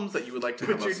problems that you would like to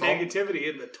Put have your us solve, negativity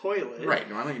in the toilet. right?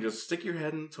 Why don't you just stick your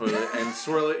head in the toilet and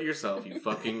swirl it yourself, you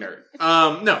fucking nerd?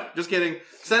 No, just kidding.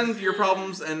 Send your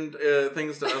problems and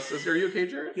things to us. Are you okay,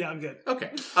 Jared? Yeah, I'm good. Okay.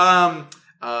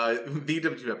 The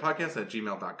WTPI Podcast at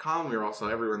gmail.com. We are also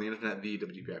everywhere on the internet, the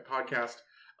WTPI Podcast.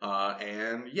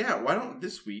 And yeah, why don't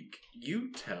this week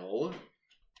you tell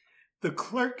The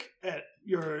clerk at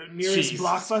your nearest Jesus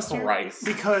Blockbuster. Christ.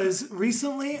 Because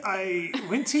recently I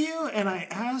went to you and I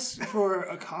asked for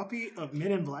a copy of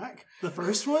Men in Black, the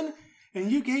first one,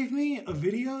 and you gave me a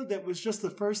video that was just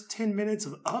the first 10 minutes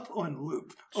of Up on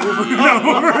loop. Over and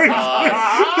over again.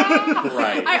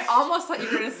 Right. I almost thought you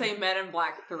were going to say Men in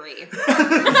Black 3.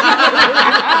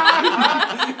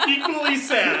 Equally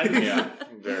sad. Yeah,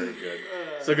 very good.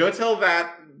 So go tell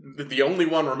that, the only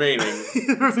one remaining.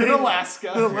 It's in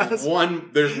Alaska.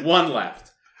 There's one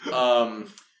left.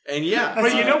 And yeah.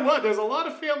 But you know what? There's a lot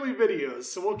of family videos,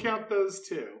 so we'll count those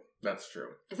too. That's true.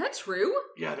 Is that true?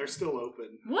 Yeah, they're still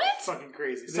open. What? It's fucking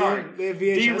crazy. They Sorry. have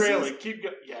VHSs? Derailing. Keep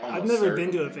going. Yeah. I've never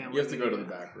been to a family. You have to go to video.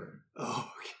 the back room.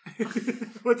 Oh, okay.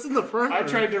 What's in the front I room?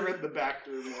 tried to rent the back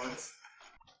room once.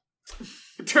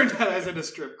 It turned out I was in a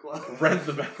strip club. Rent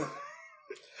the back room.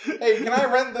 Hey, can I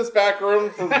rent this back room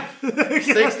from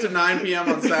 6 to 9 p.m.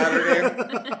 on Saturday?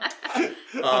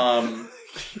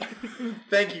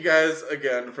 Thank you guys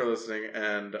again for listening,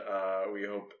 and we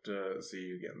hope to see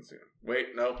you again soon. Wait,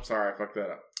 nope, sorry, I fucked that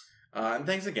up. And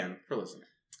thanks again for listening.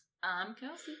 I'm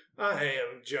Kelsey. I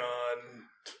am John.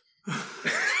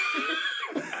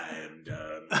 I am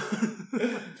done.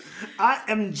 I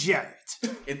am Jared.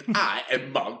 And I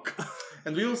am Monk.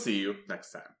 And we will see you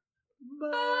next time.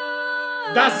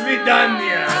 Bye. Das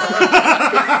Vidania.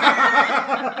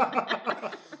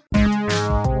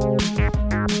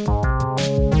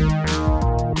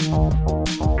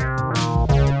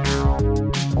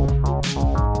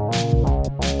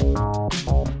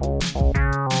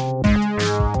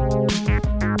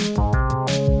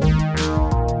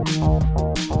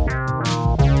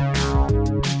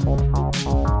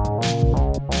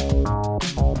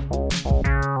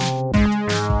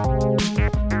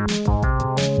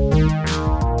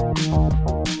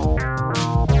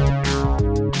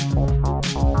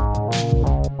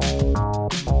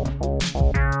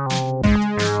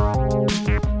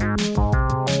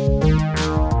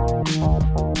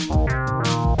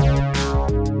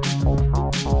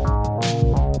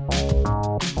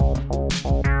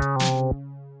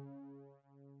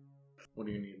 What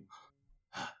do you need?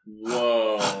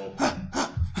 Whoa.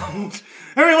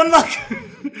 Everyone look!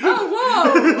 Oh,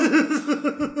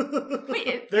 whoa!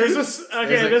 Wait, There's a...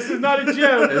 Okay, this is not a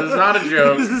joke. This is not a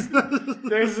joke.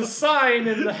 There's a sign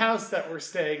in the house that we're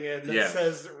staying in that Yes.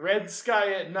 says Red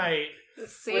Sky at Night. the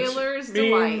Sailor's which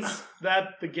means Delight.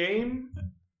 that the game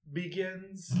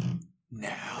begins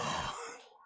Now.